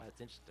 apparently so. Oh, that's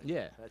interesting.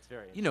 Yeah. That's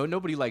very interesting.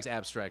 Nobody likes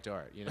abstract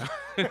art,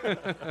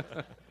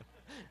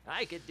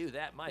 I could do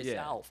that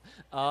myself.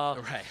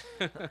 Right.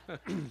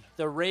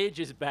 The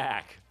rage is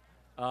back.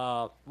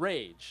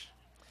 Rage.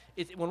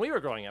 When I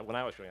was growing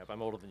up,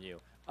 I'm older than you.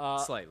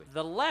 Slightly.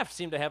 The left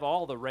seemed to have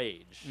all the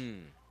rage.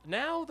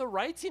 Now the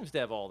right seems to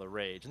have all the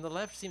rage, and the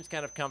left seems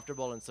kind of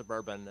comfortable and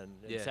suburban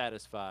and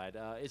satisfied.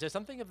 Is there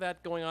something of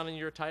that going on in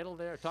your title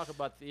there? Talk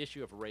about the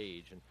issue of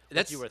rage and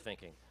what you were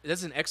thinking.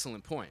 That's an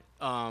excellent point.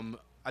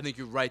 I think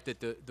you're right that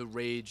the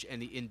rage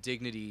and the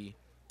indignity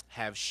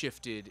have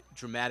shifted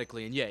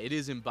dramatically, and it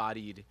is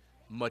embodied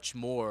much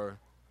more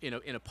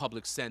in a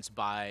public sense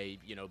by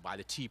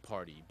the Tea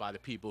Party, by the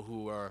people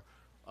who are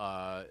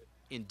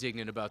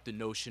indignant about the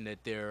notion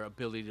that their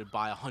ability to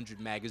buy 100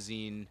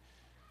 magazine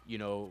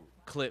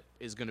clip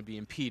is going to be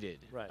impeded,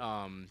 right.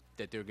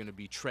 That they're going to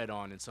be tread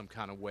on in some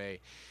kind of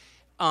way.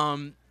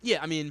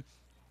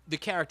 The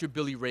character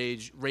Billy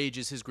Rage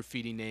is his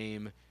graffiti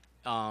name,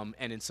 and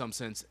in some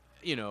sense,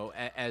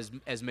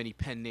 as many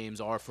pen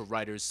names are for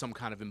writers, some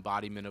kind of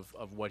embodiment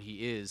of what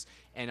he is.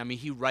 And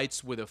he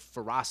writes with a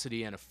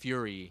ferocity and a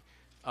fury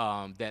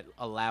that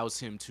allows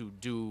him to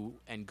do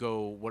and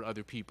go what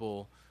other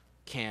people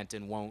can't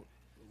and won't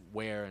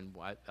wear. And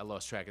I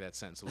lost track of that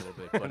sentence a little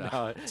bit, but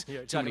no,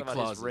 you're too many talking about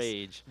clauses. his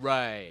rage,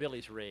 right?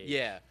 Billy's rage.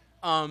 Yeah.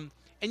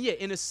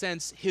 In a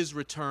sense, his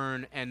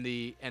return and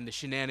the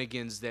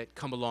shenanigans that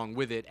come along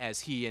with it,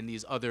 as he and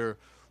these other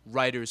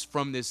writers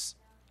from this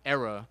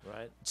era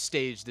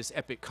stage this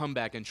epic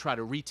comeback and try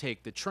to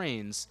retake the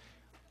trains,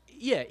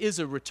 is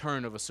a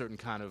return of a certain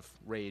kind of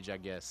rage, I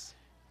guess.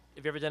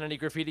 Have you ever done any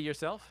graffiti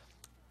yourself?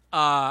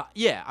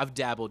 I've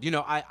dabbled.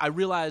 I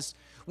realized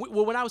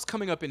when I was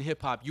coming up in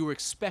hip hop, you were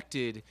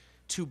expected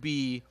to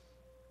be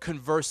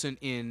conversant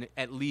in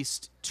at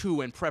least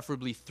 2 and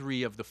preferably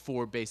 3 of the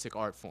 4 basic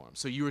art forms.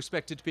 So you were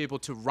expected to be able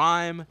to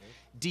rhyme,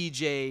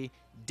 DJ,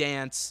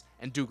 dance,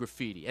 and do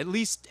graffiti. At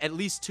least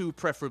 2,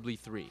 preferably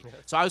 3.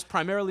 So I was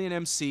primarily an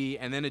MC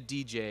and then a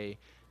DJ,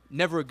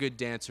 never a good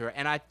dancer.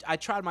 And I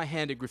tried my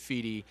hand at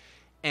graffiti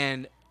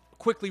and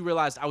quickly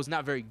realized I was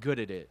not very good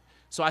at it.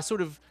 So I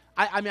sort of,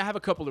 I have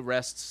a couple of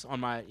rests on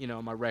my,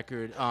 my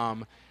record.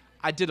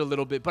 I did a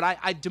little bit, but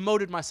I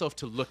demoted myself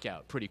to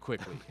lookout pretty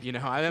quickly.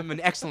 I am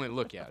an excellent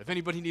lookout. If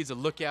anybody needs a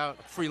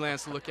lookout,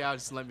 freelance lookout,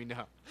 just let me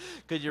know.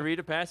 Could you read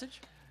a passage?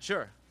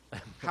 Sure.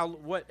 How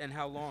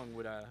long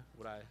would I?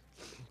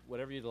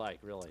 Whatever you'd like,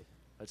 really.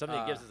 Something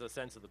that gives us a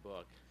sense of the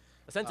book,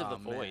 a sense of the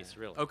voice,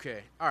 really.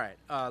 Okay. All right.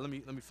 Let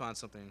me find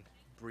something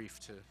brief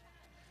to.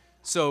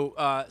 So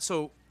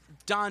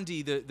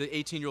Dondi, the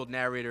 18-year-old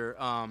narrator,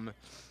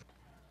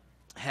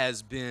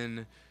 has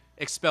been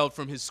expelled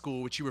from his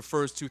school, which he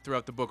refers to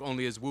throughout the book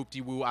only as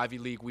Whoop-de-Woo Ivy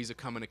League Weezer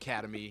Common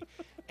Academy.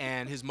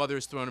 and his mother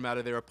has thrown him out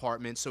of their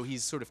apartment, so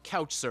he's sort of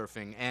couch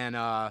surfing.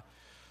 And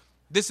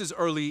this is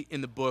early in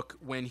the book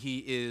when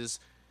he is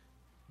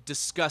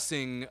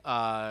discussing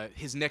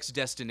his next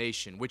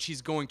destination, which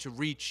he's going to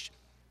reach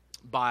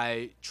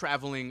by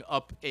traveling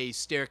up a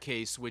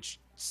staircase, which,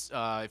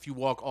 if you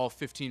walk all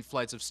 15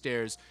 flights of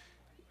stairs,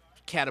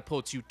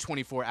 catapults you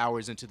 24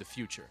 hours into the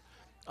future,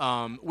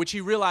 which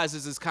he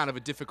realizes is kind of a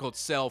difficult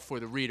sell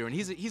for the reader. And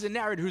he's a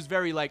narrator who's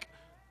very, like,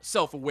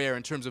 self-aware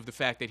in terms of the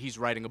fact that he's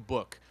writing a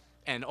book,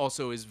 and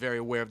also is very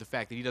aware of the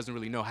fact that he doesn't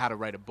really know how to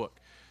write a book.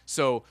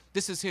 So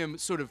this is him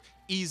sort of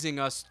easing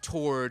us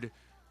toward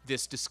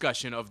this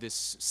discussion of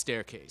this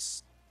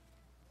staircase.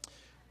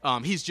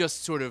 He's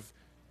just sort of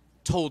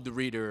told the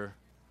reader,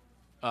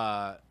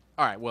 all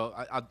right, well,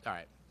 all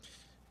right.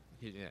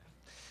 Yeah.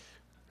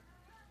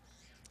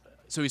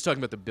 So he's talking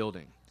about the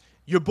building.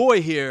 Your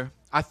boy here,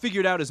 I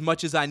figured out as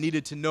much as I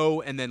needed to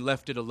know and then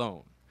left it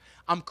alone.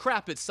 I'm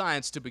crap at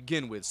science to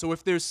begin with, so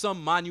if there's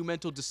some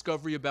monumental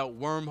discovery about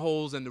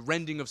wormholes and the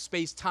rending of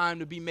space-time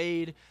to be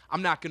made,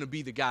 I'm not going to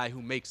be the guy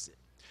who makes it.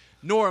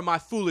 Nor am I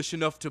foolish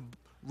enough to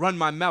run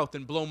my mouth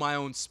and blow my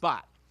own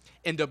spot.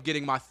 End up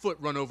getting my foot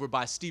run over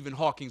by Stephen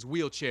Hawking's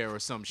wheelchair or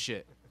some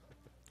shit.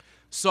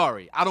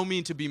 Sorry, I don't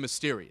mean to be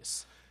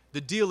mysterious.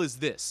 The deal is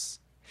this.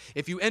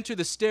 If you enter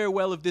the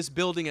stairwell of this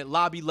building at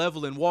lobby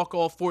level and walk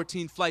all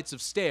 14 flights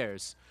of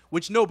stairs,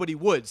 which nobody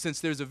would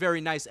since there's a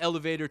very nice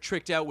elevator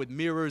tricked out with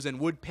mirrors and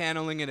wood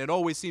paneling and it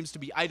always seems to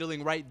be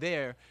idling right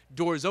there,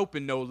 doors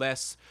open no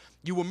less,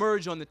 you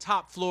emerge on the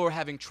top floor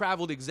having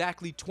traveled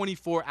exactly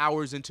 24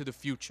 hours into the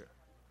future.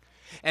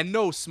 And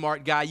no,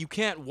 smart guy, you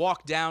can't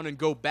walk down and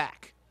go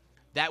back.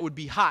 That would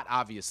be hot,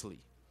 obviously.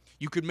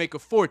 You could make a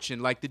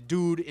fortune like the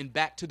dude in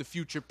Back to the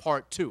Future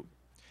Part 2.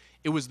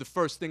 It was the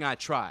first thing I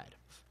tried.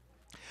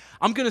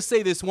 I'm going to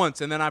say this once,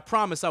 and then I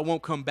promise I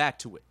won't come back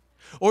to it.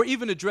 Or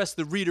even address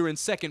the reader in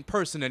second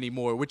person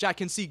anymore, which I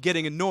can see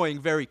getting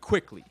annoying very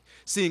quickly,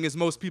 seeing as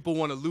most people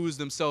want to lose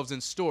themselves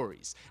in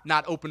stories,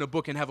 not open a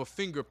book and have a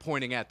finger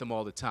pointing at them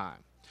all the time.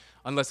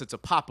 Unless it's a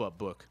pop-up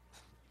book.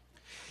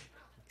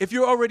 If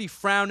you're already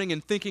frowning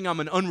and thinking I'm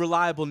an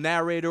unreliable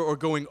narrator or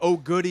going, oh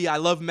goody, I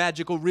love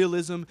magical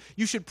realism,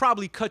 you should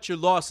probably cut your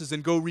losses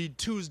and go read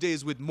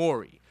Tuesdays with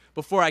Maury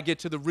before I get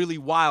to the really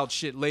wild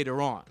shit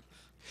later on.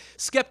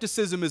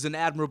 Skepticism is an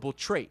admirable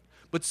trait,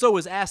 but so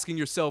is asking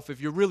yourself if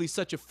you're really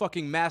such a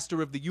fucking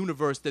master of the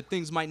universe that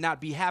things might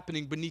not be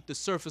happening beneath the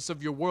surface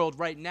of your world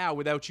right now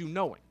without you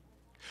knowing.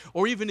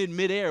 Or even in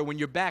midair when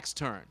your back's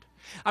turned.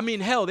 I mean,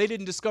 hell, they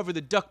didn't discover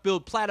the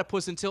duck-billed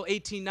platypus until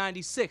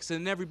 1896,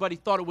 and everybody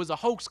thought it was a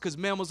hoax because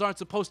mammals aren't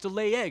supposed to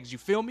lay eggs, you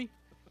feel me?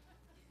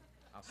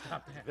 I'll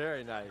stop there.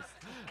 Very nice.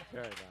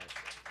 Very nice.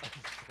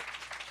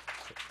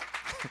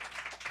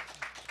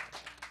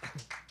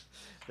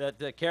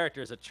 That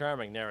character is a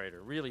charming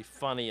narrator, really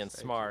funny and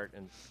smart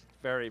and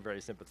very,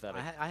 very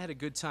sympathetic. I had a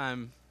good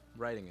time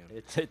writing him.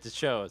 It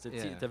shows.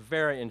 It's a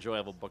very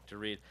enjoyable book to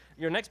read.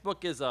 Your next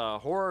book is a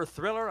horror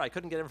thriller. I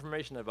couldn't get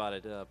information about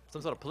it.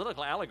 Some sort of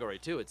political allegory,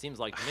 too, it seems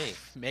like to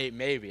me.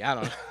 Maybe. I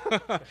don't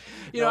know.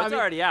 It's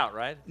already out,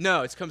 right?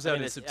 No, it comes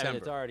out in September.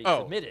 It's already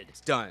submitted.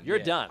 It's done. You're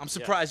done. I'm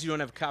surprised you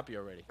don't have a copy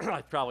already.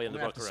 It's probably in the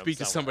book room. Speak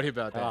to somebody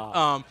about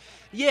that.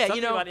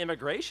 Something about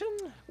immigration?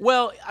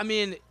 Well, I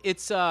mean,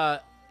 it's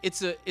a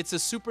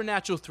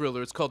supernatural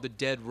thriller. It's called The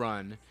Dead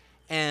Run.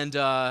 And,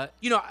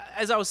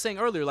 as I was saying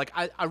earlier, like,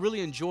 I really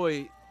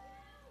enjoy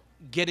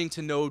getting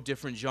to know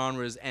different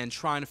genres and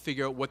trying to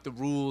figure out what the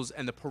rules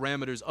and the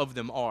parameters of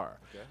them are.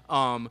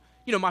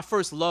 Okay. My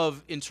first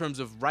love in terms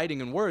of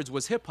writing and words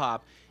was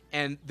hip-hop,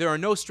 and there are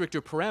no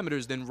stricter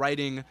parameters than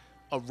writing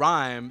a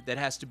rhyme that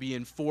has to be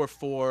in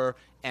 4/4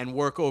 and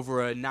work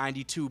over a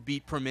 92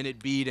 beat per minute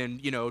beat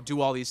and,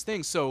 do all these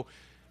things. So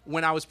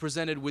when I was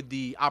presented with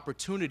the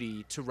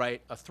opportunity to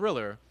write a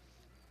thriller,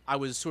 I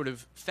was sort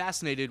of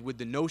fascinated with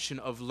the notion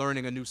of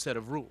learning a new set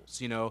of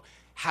rules.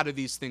 How do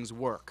these things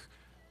work?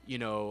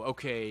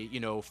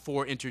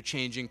 4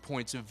 interchanging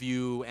points of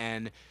view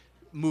and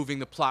moving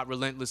the plot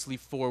relentlessly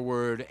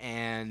forward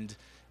and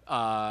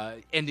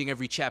ending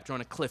every chapter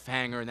on a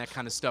cliffhanger and that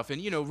kind of stuff.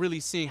 And, really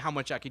seeing how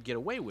much I could get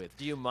away with.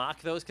 Do you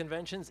mock those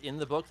conventions in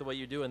the book the way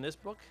you do in this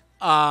book?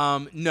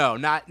 No,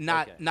 not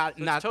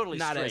totally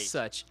not straight. as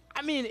such.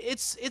 I mean,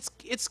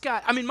 it's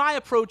got. I mean, my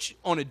approach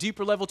on a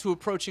deeper level to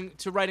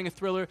writing a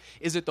thriller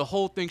is that the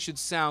whole thing should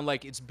sound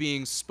like it's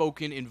being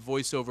spoken in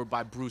voiceover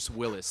by Bruce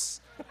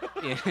Willis.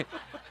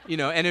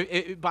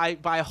 And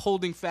by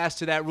holding fast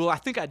to that rule, I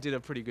think I did a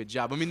pretty good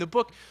job. I mean, the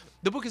book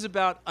is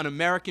about an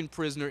American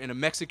prisoner in a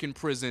Mexican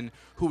prison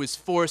who is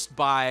forced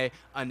by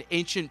an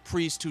ancient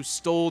priest who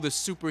stole the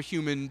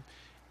superhuman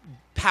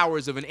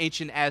powers of an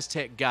ancient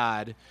Aztec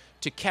god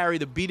to carry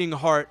the beating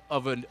heart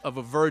of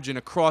a virgin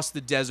across the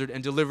desert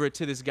and deliver it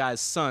to this guy's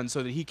son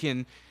so that he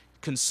can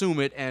consume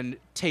it and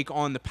take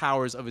on the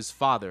powers of his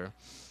father.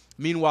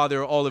 Meanwhile,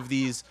 there are all of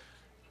these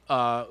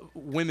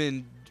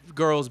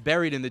girls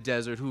buried in the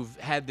desert who've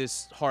had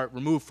this heart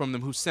removed from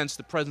them, who sense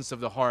the presence of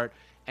the heart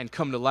and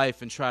come to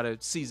life and try to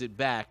seize it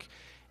back.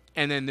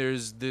 And then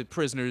there's the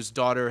prisoner's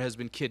daughter has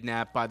been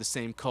kidnapped by the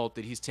same cult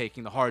that he's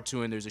taking the heart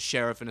to, and there's a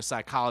sheriff and a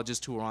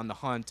psychologist who are on the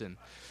hunt, and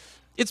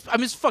it's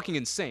fucking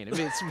insane. I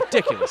mean, it's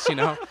ridiculous, you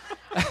know.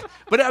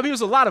 But I mean, it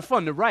was a lot of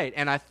fun to write,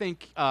 and I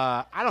think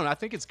I don't know. I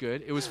think it's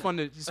good. It was fun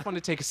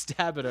to take a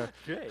stab at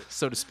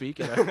so to speak,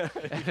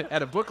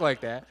 at a book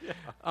like that.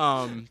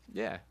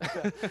 Yeah.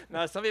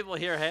 Now, some people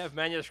here have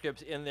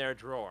manuscripts in their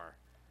drawer,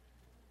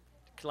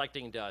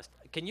 collecting dust.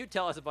 Can you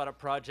tell us about a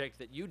project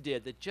that you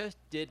did that just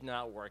did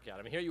not work out?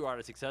 I mean, here you are,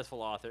 a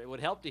successful author. It would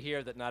help to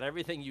hear that not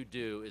everything you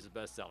do is a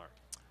bestseller.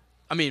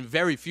 I mean,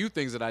 very few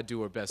things that I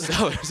do are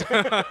bestsellers.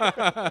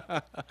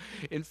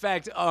 In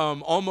fact,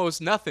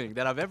 almost nothing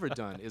that I've ever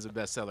done is a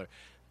bestseller.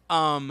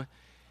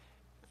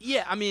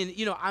 Yeah, I mean,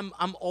 you know,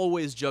 I'm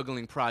always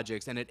juggling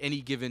projects, and at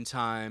any given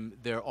time,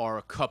 there are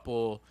a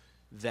couple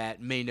that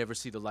may never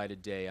see the light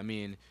of day. I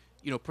mean,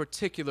 you know,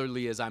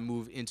 particularly as I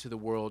move into the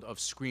world of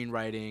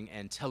screenwriting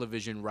and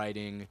television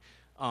writing,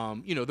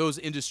 you know, those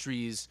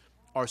industries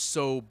are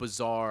so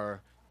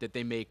bizarre that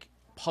they make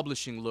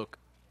publishing look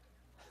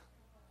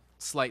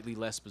slightly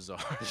less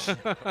bizarre.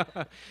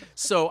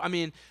 So, I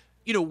mean,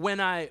 you know,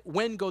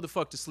 when Go the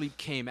Fuck to Sleep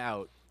came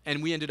out,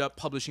 and we ended up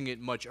publishing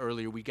it much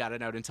earlier, we got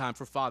it out in time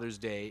for Father's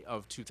Day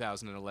of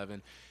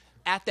 2011.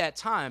 At that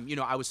time, you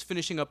know, I was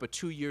finishing up a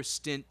 2-year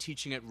stint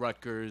teaching at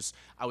Rutgers.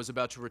 I was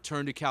about to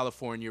return to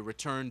California,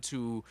 return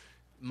to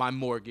my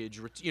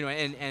mortgage, you know,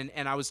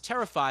 and I was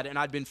terrified, and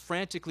I'd been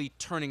frantically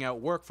turning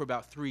out work for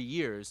about 3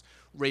 years.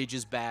 Rage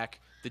is Back,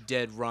 The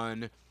Dead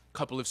Run,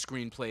 couple of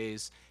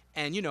screenplays,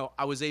 and, you know,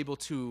 I was able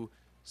to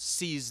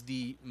seize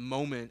the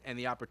moment and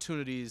the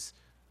opportunities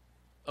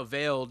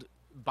availed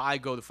by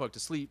Go the Fuck to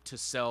Sleep to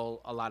sell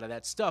a lot of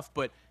that stuff.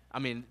 But I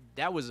mean,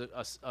 that was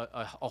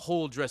a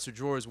whole dresser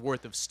drawer's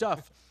worth of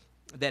stuff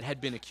that had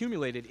been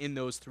accumulated in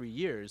those 3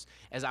 years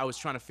as I was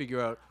trying to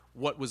figure out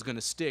what was going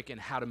to stick and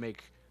how to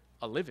make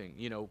a living,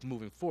 you know,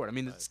 moving forward. I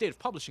mean, the state of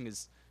publishing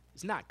is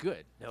not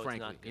good, frankly. It's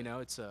not good. You know,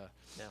 it's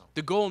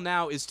the goal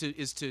now is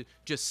to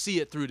just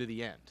see it through to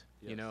the end.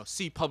 Yes. You know,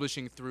 see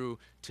publishing through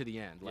to the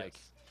end. Yes. Like,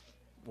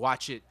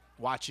 watch it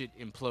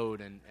implode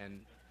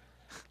and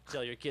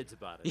tell your kids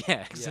about it.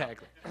 Yeah,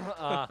 exactly.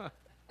 Yeah.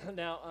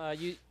 Now,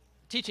 you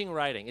teaching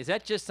writing, is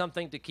that just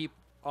something to keep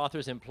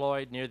authors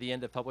employed near the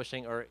end of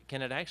publishing, or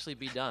can it actually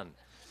be done?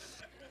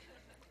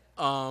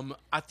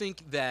 I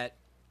think that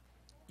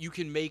you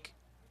can make.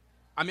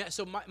 I mean,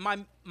 so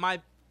my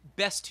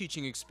best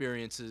teaching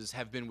experiences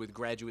have been with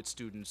graduate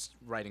students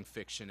writing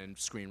fiction and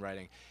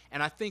screenwriting,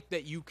 and I think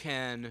that you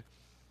can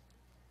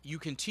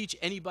teach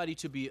anybody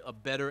to be a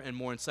better and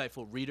more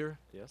insightful reader.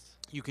 Yes.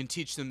 You can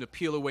teach them to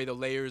peel away the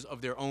layers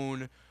of their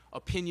own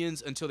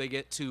opinions until they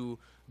get to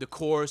the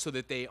core, so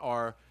that they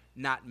are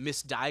not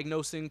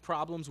misdiagnosing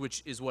problems,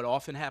 which is what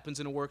often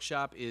happens in a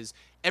workshop. Is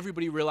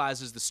everybody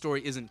realizes the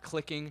story isn't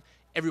clicking.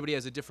 Everybody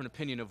has a different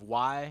opinion of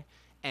why.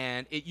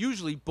 And it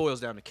usually boils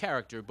down to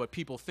character, but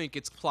people think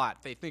it's plot.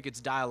 They think it's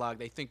dialogue.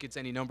 They think it's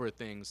any number of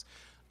things.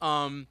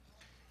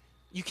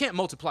 You can't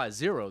multiply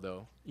zero,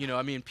 though. You know,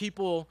 I mean,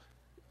 people...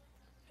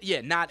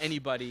 Yeah, not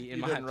anybody in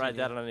my opinion. You didn't write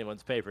that on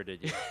anyone's paper,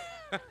 did you?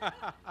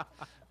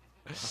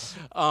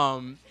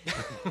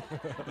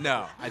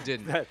 No, I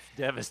didn't. That's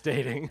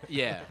devastating.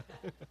 Yeah.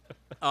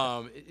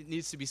 It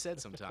needs to be said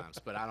sometimes,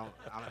 but I'm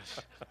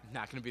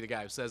not going to be the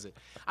guy who says it.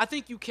 I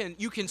think you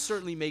can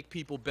certainly make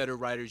people better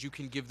writers. You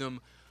can give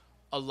them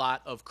a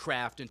lot of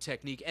craft and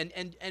technique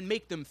and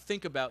make them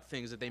think about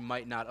things that they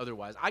might not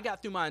otherwise. I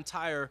got through my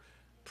entire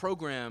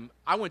program.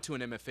 I went to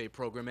an MFA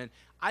program, and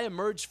I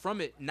emerged from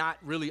it not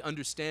really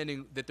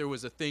understanding that there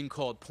was a thing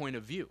called point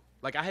of view.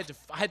 Like, I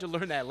had to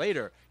learn that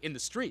later in the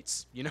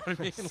streets. You know what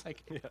I mean?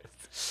 Like,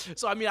 yes.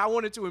 So I mean, I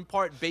wanted to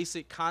impart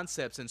basic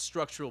concepts and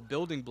structural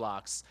building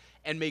blocks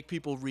and make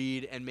people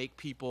read and make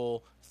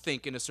people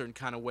think in a certain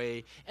kind of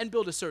way and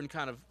build a certain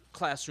kind of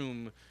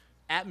classroom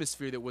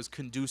atmosphere that was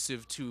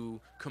conducive to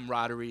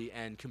camaraderie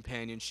and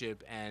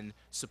companionship and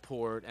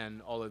support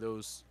and all of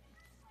those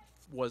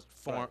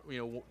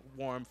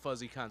warm,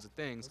 fuzzy kinds of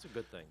things. Those are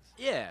good things.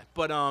 Yeah,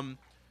 but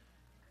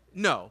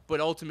no,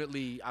 but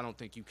ultimately, I don't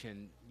think you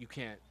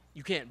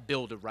can't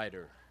build a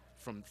writer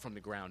from the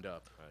ground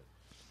up. Right.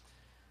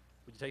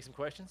 Would you take some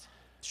questions?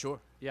 Sure.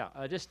 Yeah.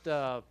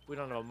 We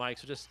don't have a mic,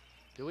 so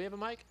do we have a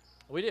mic?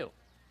 We do.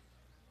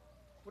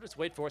 We'll just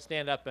wait for it.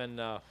 Stand up and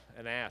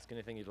ask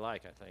anything you'd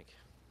like. I think.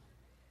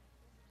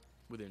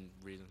 Within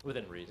reason.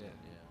 Within reason.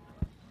 Yeah.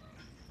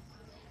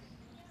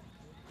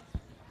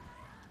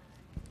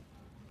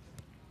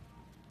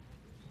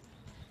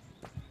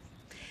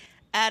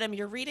 Adam,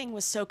 your reading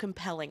was so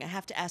compelling. I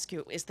have to ask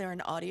you, is there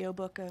an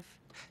audiobook of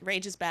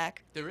Rage is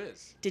Back? There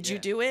is. Did you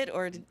do it,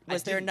 or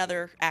was there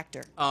another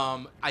actor?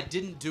 I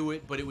didn't do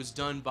it, but it was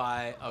done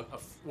by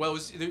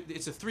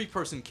it's a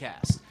 3-person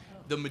cast.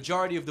 The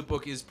majority of the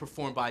book is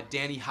performed by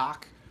Danny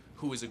Hock,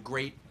 who is a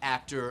great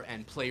actor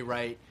and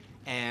playwright,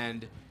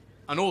 and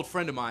an old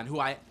friend of mine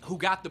who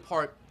got the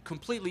part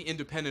completely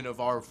independent of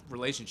our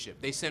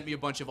relationship. They sent me a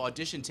bunch of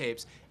audition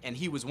tapes, and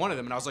he was one of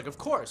them, and I was like, of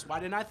course, why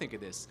didn't I think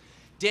of this?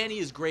 Danny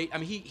is great. I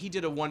mean, he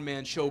did a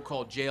one-man show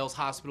called Jails,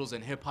 Hospitals,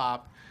 and Hip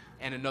Hop,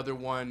 and another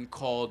one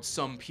called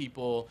Some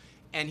People.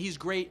 And he's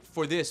great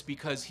for this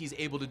because he's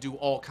able to do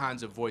all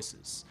kinds of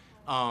voices.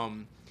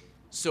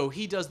 So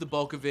he does the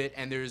bulk of it,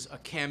 and there's a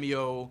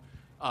cameo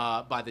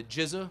by the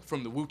GZA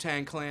from the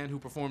Wu-Tang Clan who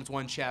performs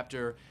one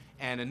chapter,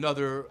 and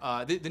another.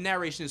 The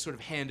narration is sort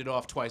of handed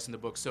off twice in the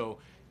book. So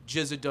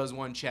GZA does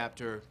one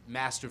chapter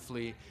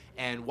masterfully,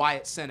 and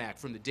Wyatt Cenac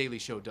from The Daily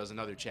Show does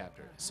another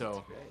chapter.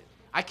 So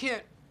I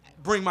can't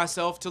bring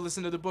myself to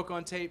listen to the book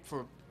on tape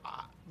for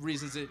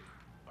reasons that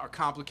are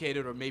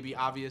complicated or maybe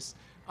obvious,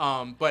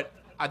 but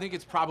I think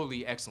it's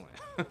probably excellent.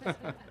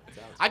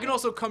 I can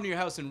also come to your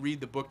house and read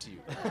the book to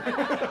you.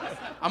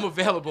 I'm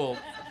available.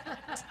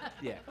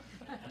 Yeah,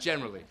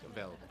 generally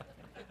available.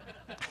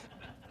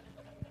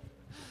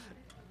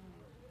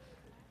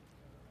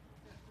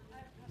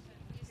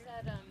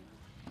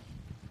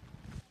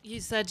 You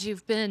said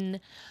you've been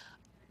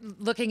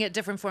looking at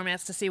different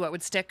formats to see what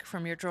would stick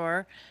from your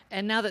drawer.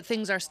 And now that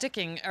things are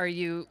sticking, are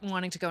you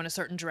wanting to go in a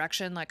certain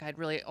direction? Like, I'd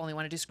really only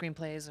want to do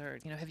screenplays, or,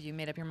 have you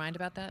made up your mind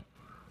about that?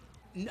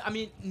 I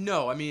mean,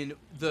 no. I mean,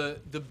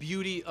 the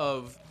beauty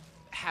of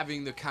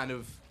having the kind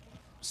of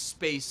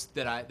space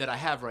that I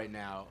have right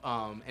now,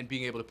 and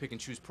being able to pick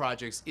and choose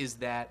projects, is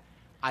that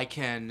I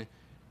can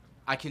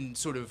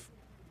sort of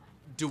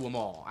do them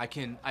all. I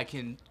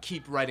can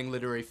keep writing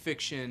literary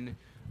fiction.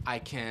 I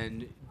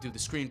can do the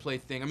screenplay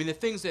thing. I mean, the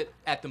things that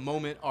at the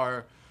moment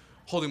are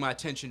holding my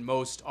attention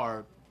most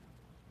are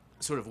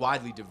sort of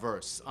widely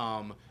diverse.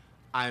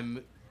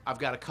 I've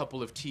got a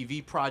couple of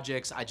TV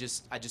projects. I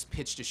just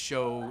pitched a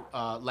show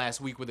last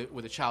week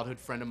with a childhood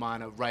friend of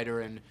mine, a writer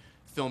and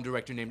film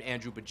director named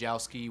Andrew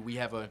Bajowski. We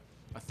have a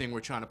thing we're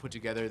trying to put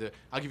together.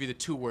 I'll give you the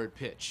 2-word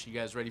pitch. You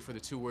guys ready for the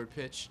 2-word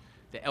pitch?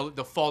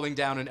 The falling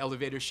down an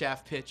elevator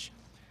shaft pitch.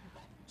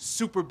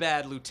 Super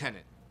bad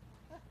lieutenant.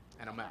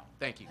 And I'm out.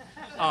 Thank you.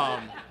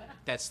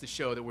 That's the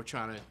show that we're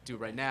trying to do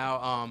right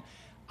now.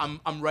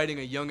 I'm writing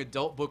a young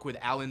adult book with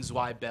Alan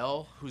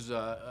Zweibel, who's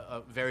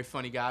a very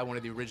funny guy, one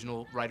of the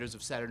original writers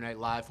of Saturday Night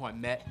Live, who I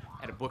met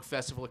at a book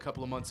festival a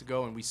couple of months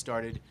ago, and we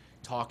started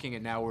talking,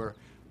 and now we're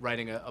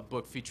writing a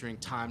book featuring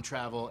time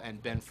travel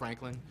and Ben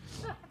Franklin.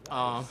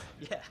 Yeah.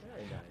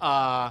 Very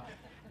nice.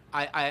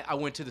 I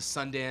went to the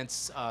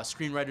Sundance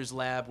Screenwriters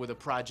Lab with a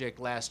project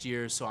last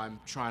year, so I'm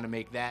trying to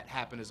make that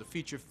happen as a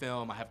feature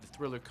film. I have the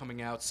thriller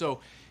coming out. So,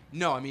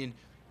 no, I mean,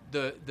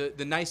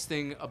 the nice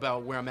thing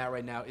about where I'm at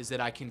right now is that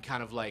I can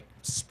kind of like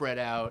spread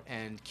out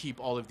and keep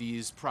all of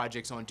these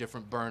projects on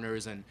different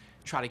burners and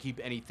try to keep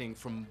anything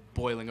from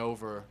boiling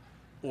over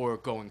or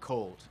going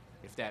cold,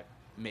 if that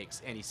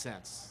makes any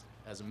sense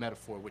as a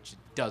metaphor, which it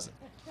doesn't.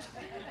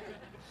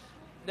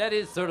 That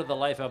is sort of the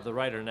life of the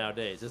writer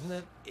nowadays, isn't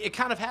it? It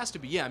kind of has to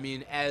be, yeah. I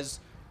mean,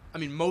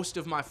 most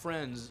of my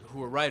friends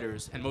who are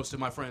writers, and most of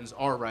my friends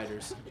are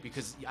writers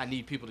because I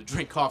need people to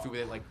drink coffee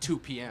with at like 2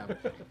 p.m.,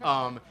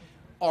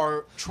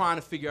 are trying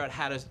to figure out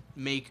how to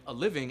make a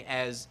living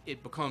as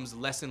it becomes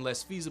less and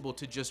less feasible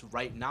to just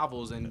write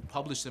novels and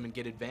publish them and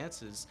get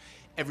advances.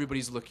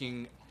 Everybody's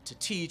looking to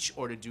teach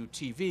or to do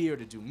TV or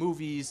to do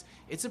movies.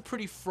 It's a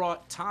pretty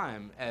fraught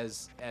time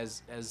as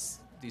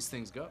these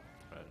things go.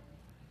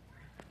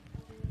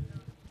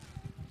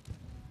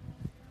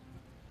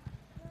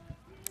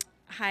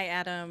 Hi,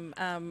 Adam.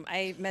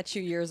 I met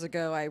you years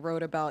ago. I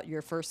wrote about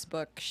your first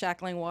book,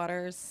 Shackling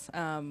Waters,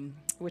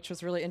 which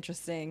was really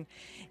interesting.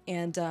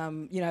 And,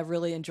 I've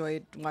really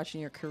enjoyed watching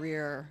your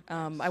career.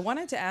 I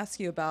wanted to ask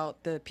you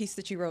about the piece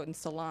that you wrote in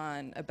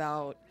Salon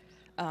about,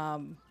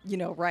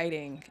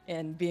 writing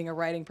and being a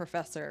writing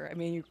professor. I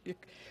mean,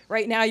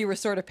 right now you were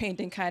sort of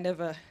painting kind of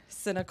a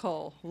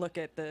cynical look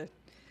at the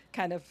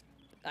kind of,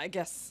 I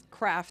guess,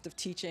 craft of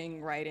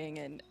teaching writing.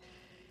 And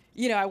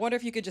I wonder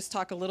if you could just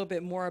talk a little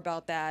bit more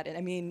about that. And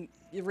I mean,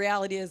 the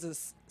reality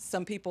is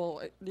some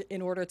people,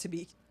 in order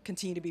to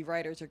continue to be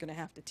writers, are going to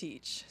have to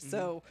teach. Mm-hmm.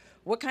 So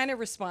what kind of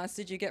response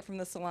did you get from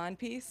the Salon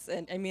piece?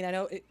 And I mean, I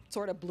know it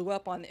sort of blew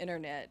up on the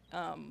internet.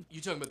 You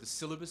talking about the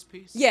syllabus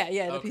piece? Yeah,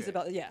 the okay. piece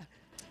about, yeah.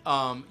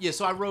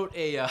 So I wrote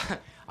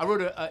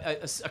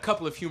a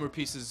couple of humor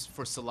pieces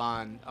for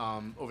Salon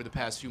over the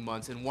past few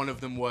months, and one of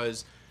them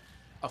was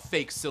a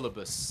fake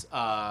syllabus,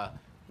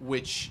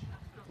 which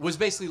was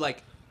basically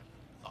like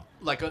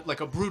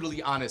a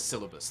brutally honest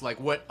syllabus, like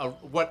what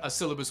a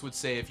syllabus would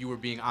say if you were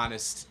being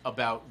honest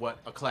about what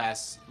a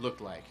class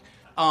looked like.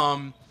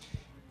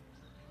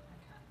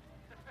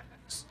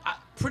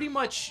 Pretty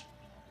much,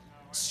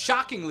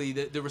 shockingly,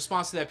 the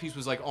response to that piece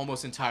was like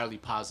almost entirely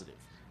positive.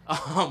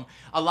 A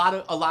lot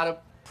of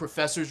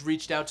professors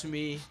reached out to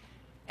me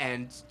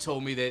and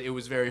told me that it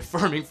was very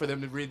affirming for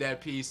them to read that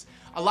piece.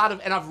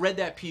 And I've read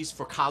that piece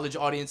for college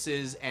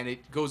audiences, and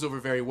it goes over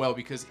very well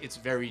because it's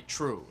very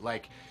true.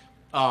 Like,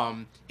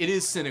 it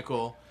is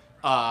cynical,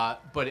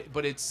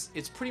 but it's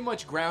pretty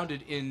much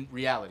grounded in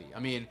reality. I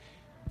mean,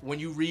 when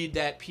you read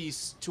that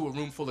piece to a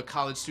room full of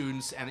college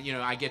students, and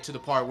I get to the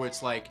part where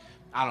it's like,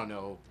 I don't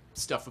know,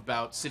 stuff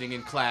about sitting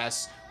in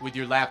class with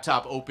your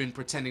laptop open,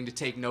 pretending to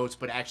take notes,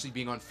 but actually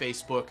being on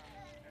Facebook.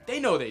 They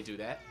know they do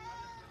that.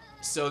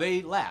 So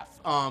they laugh.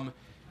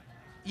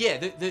 Yeah,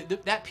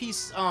 that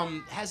piece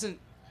hasn't.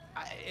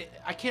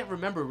 I can't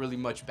remember really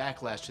much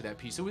backlash to that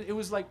piece. It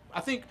was like,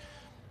 I think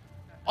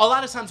a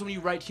lot of times when you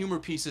write humor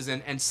pieces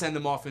and send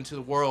them off into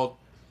the world,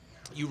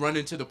 you run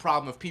into the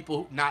problem of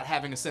people not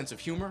having a sense of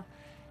humor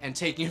and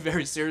taking it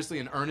very seriously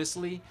and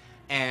earnestly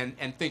and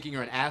thinking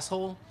you're an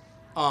asshole.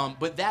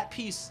 But that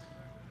piece,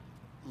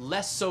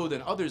 less so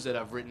than others that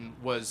I've written,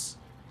 was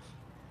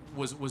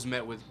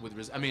met with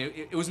I mean,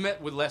 it was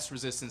met with less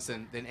resistance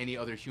than any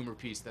other humor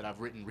piece that I've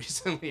written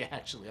recently,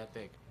 actually, I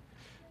think.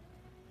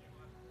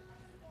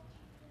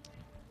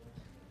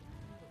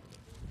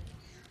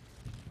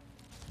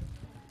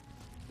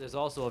 There's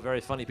also a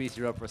very funny piece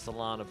you wrote for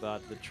Salon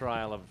about the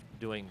trial of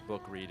doing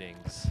book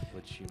readings,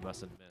 which you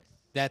mustn't miss.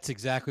 That's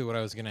exactly what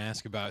I was going to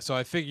ask about. So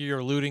I figure you're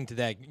alluding to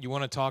that. You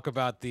want to talk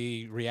about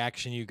the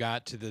reaction you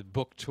got to the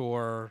book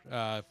tour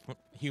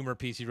humor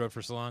piece you wrote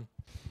for Salon?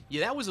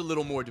 Yeah, that was a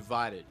little more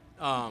divided.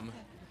 I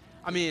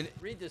mean,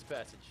 Read this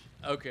passage.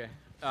 okay.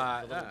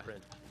 The little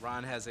print.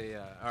 Ron has a.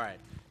 All right.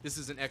 This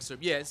is an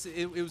excerpt. Yeah,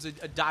 it was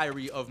a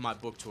diary of my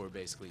book tour,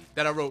 basically,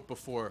 that I wrote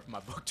before my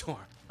book tour.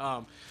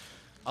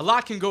 A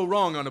lot can go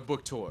wrong on a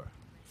book tour.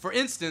 For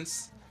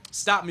instance,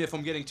 stop me if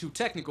I'm getting too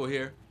technical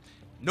here,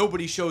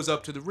 nobody shows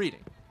up to the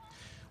reading.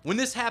 When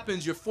this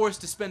happens, you're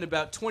forced to spend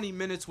about 20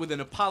 minutes with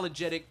an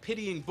apologetic,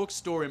 pitying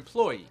bookstore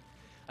employee,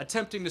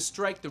 attempting to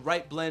strike the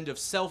right blend of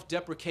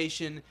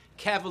self-deprecation,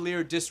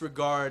 cavalier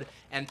disregard,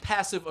 and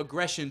passive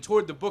aggression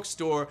toward the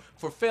bookstore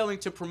for failing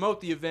to promote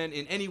the event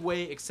in any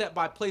way except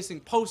by placing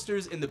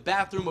posters in the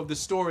bathroom of the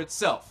store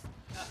itself.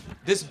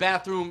 This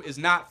bathroom is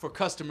not for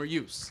customer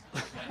use.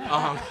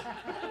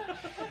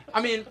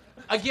 I mean,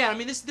 again,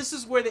 this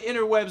is where the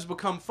interwebs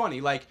become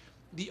funny. Like,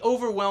 the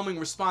overwhelming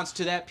response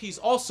to that piece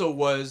also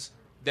was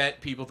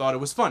that people thought it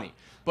was funny.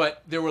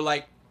 But there were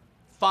like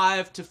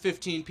 5 to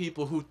 15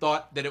 people who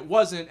thought that it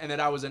wasn't, and that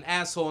I was an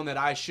asshole, and that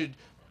I should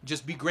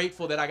just be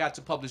grateful that I got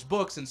to publish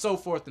books, and so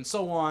forth and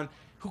so on,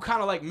 who kind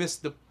of like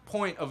missed the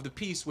point of the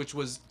piece, which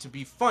was to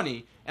be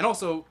funny and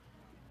also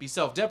be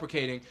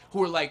self-deprecating, who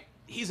were like,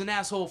 he's an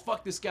asshole,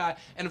 fuck this guy.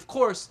 And of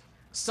course,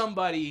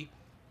 somebody,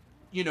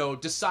 you know,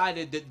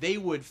 decided that they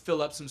would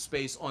fill up some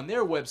space on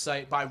their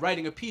website by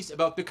writing a piece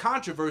about the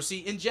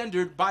controversy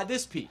engendered by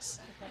this piece.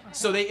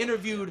 So they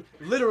interviewed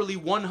literally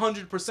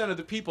 100% of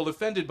the people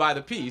offended by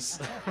the piece,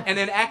 and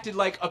then acted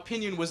like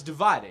opinion was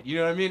divided. You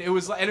know what I mean? It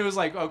was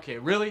like, okay,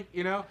 really?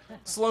 You know,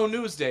 slow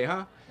news day,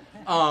 huh?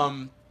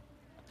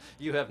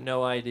 You have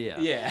no idea.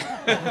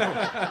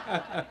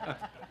 Yeah.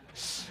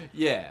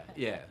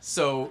 Yeah.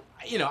 So,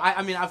 you know,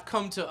 I mean, I've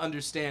come to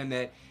understand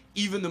that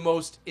even the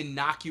most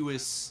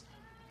innocuous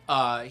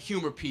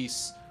humor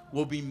piece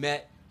will be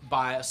met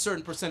by a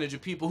certain percentage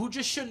of people who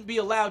just shouldn't be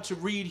allowed to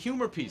read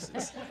humor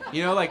pieces.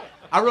 You know, like,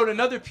 I wrote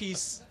another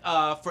piece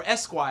for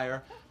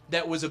Esquire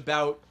that was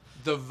about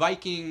the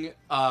Viking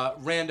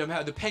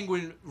the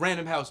Penguin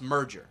Random House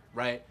merger,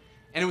 right?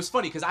 And it was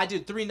funny because I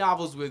did 3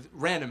 novels with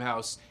Random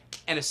House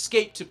and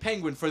escaped to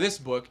Penguin for this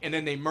book, and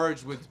then they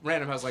merged with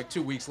Random House like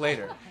 2 weeks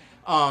later.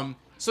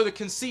 So the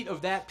conceit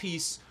of that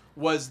piece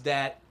was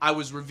that I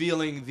was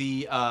revealing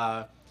the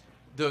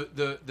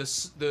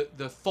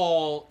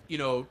fall, you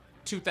know,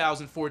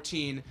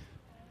 2014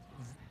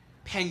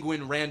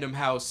 Penguin Random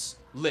House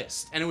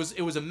list, and it was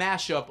a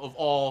mashup of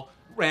all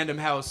Random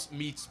House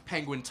meets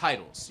Penguin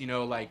titles. You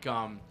know, like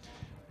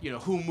you know,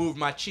 Who Moved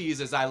My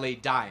Cheese as I Lay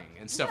Dying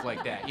and stuff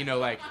like that. You know,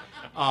 like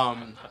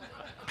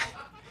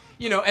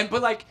you know,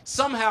 but like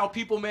somehow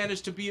people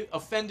managed to be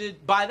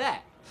offended by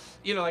that.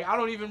 You know, like, I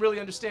don't even really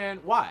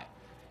understand why.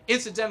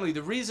 Incidentally,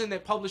 the reason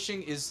that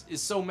publishing is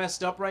so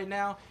messed up right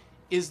now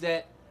is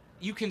that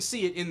you can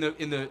see it in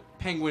the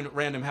Penguin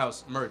Random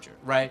House merger,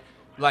 right?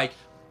 Like,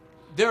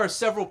 there are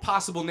several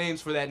possible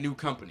names for that new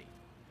company.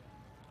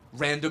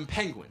 Random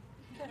Penguin.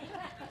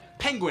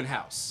 Penguin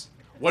House.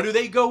 What do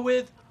they go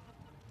with?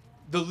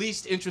 The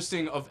least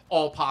interesting of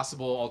all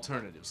possible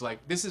alternatives.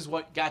 Like, this is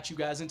what got you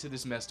guys into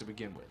this mess to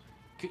begin with.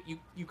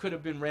 You could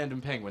have been Random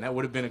Penguin. That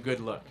would have been a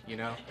good look, you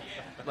know?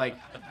 Like,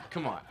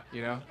 come on,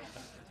 you know?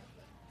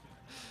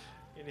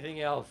 Anything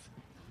else?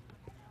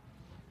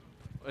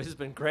 This has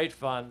been great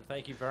fun.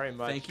 Thank you very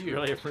much. Thank you.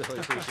 Really appreciate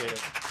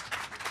it.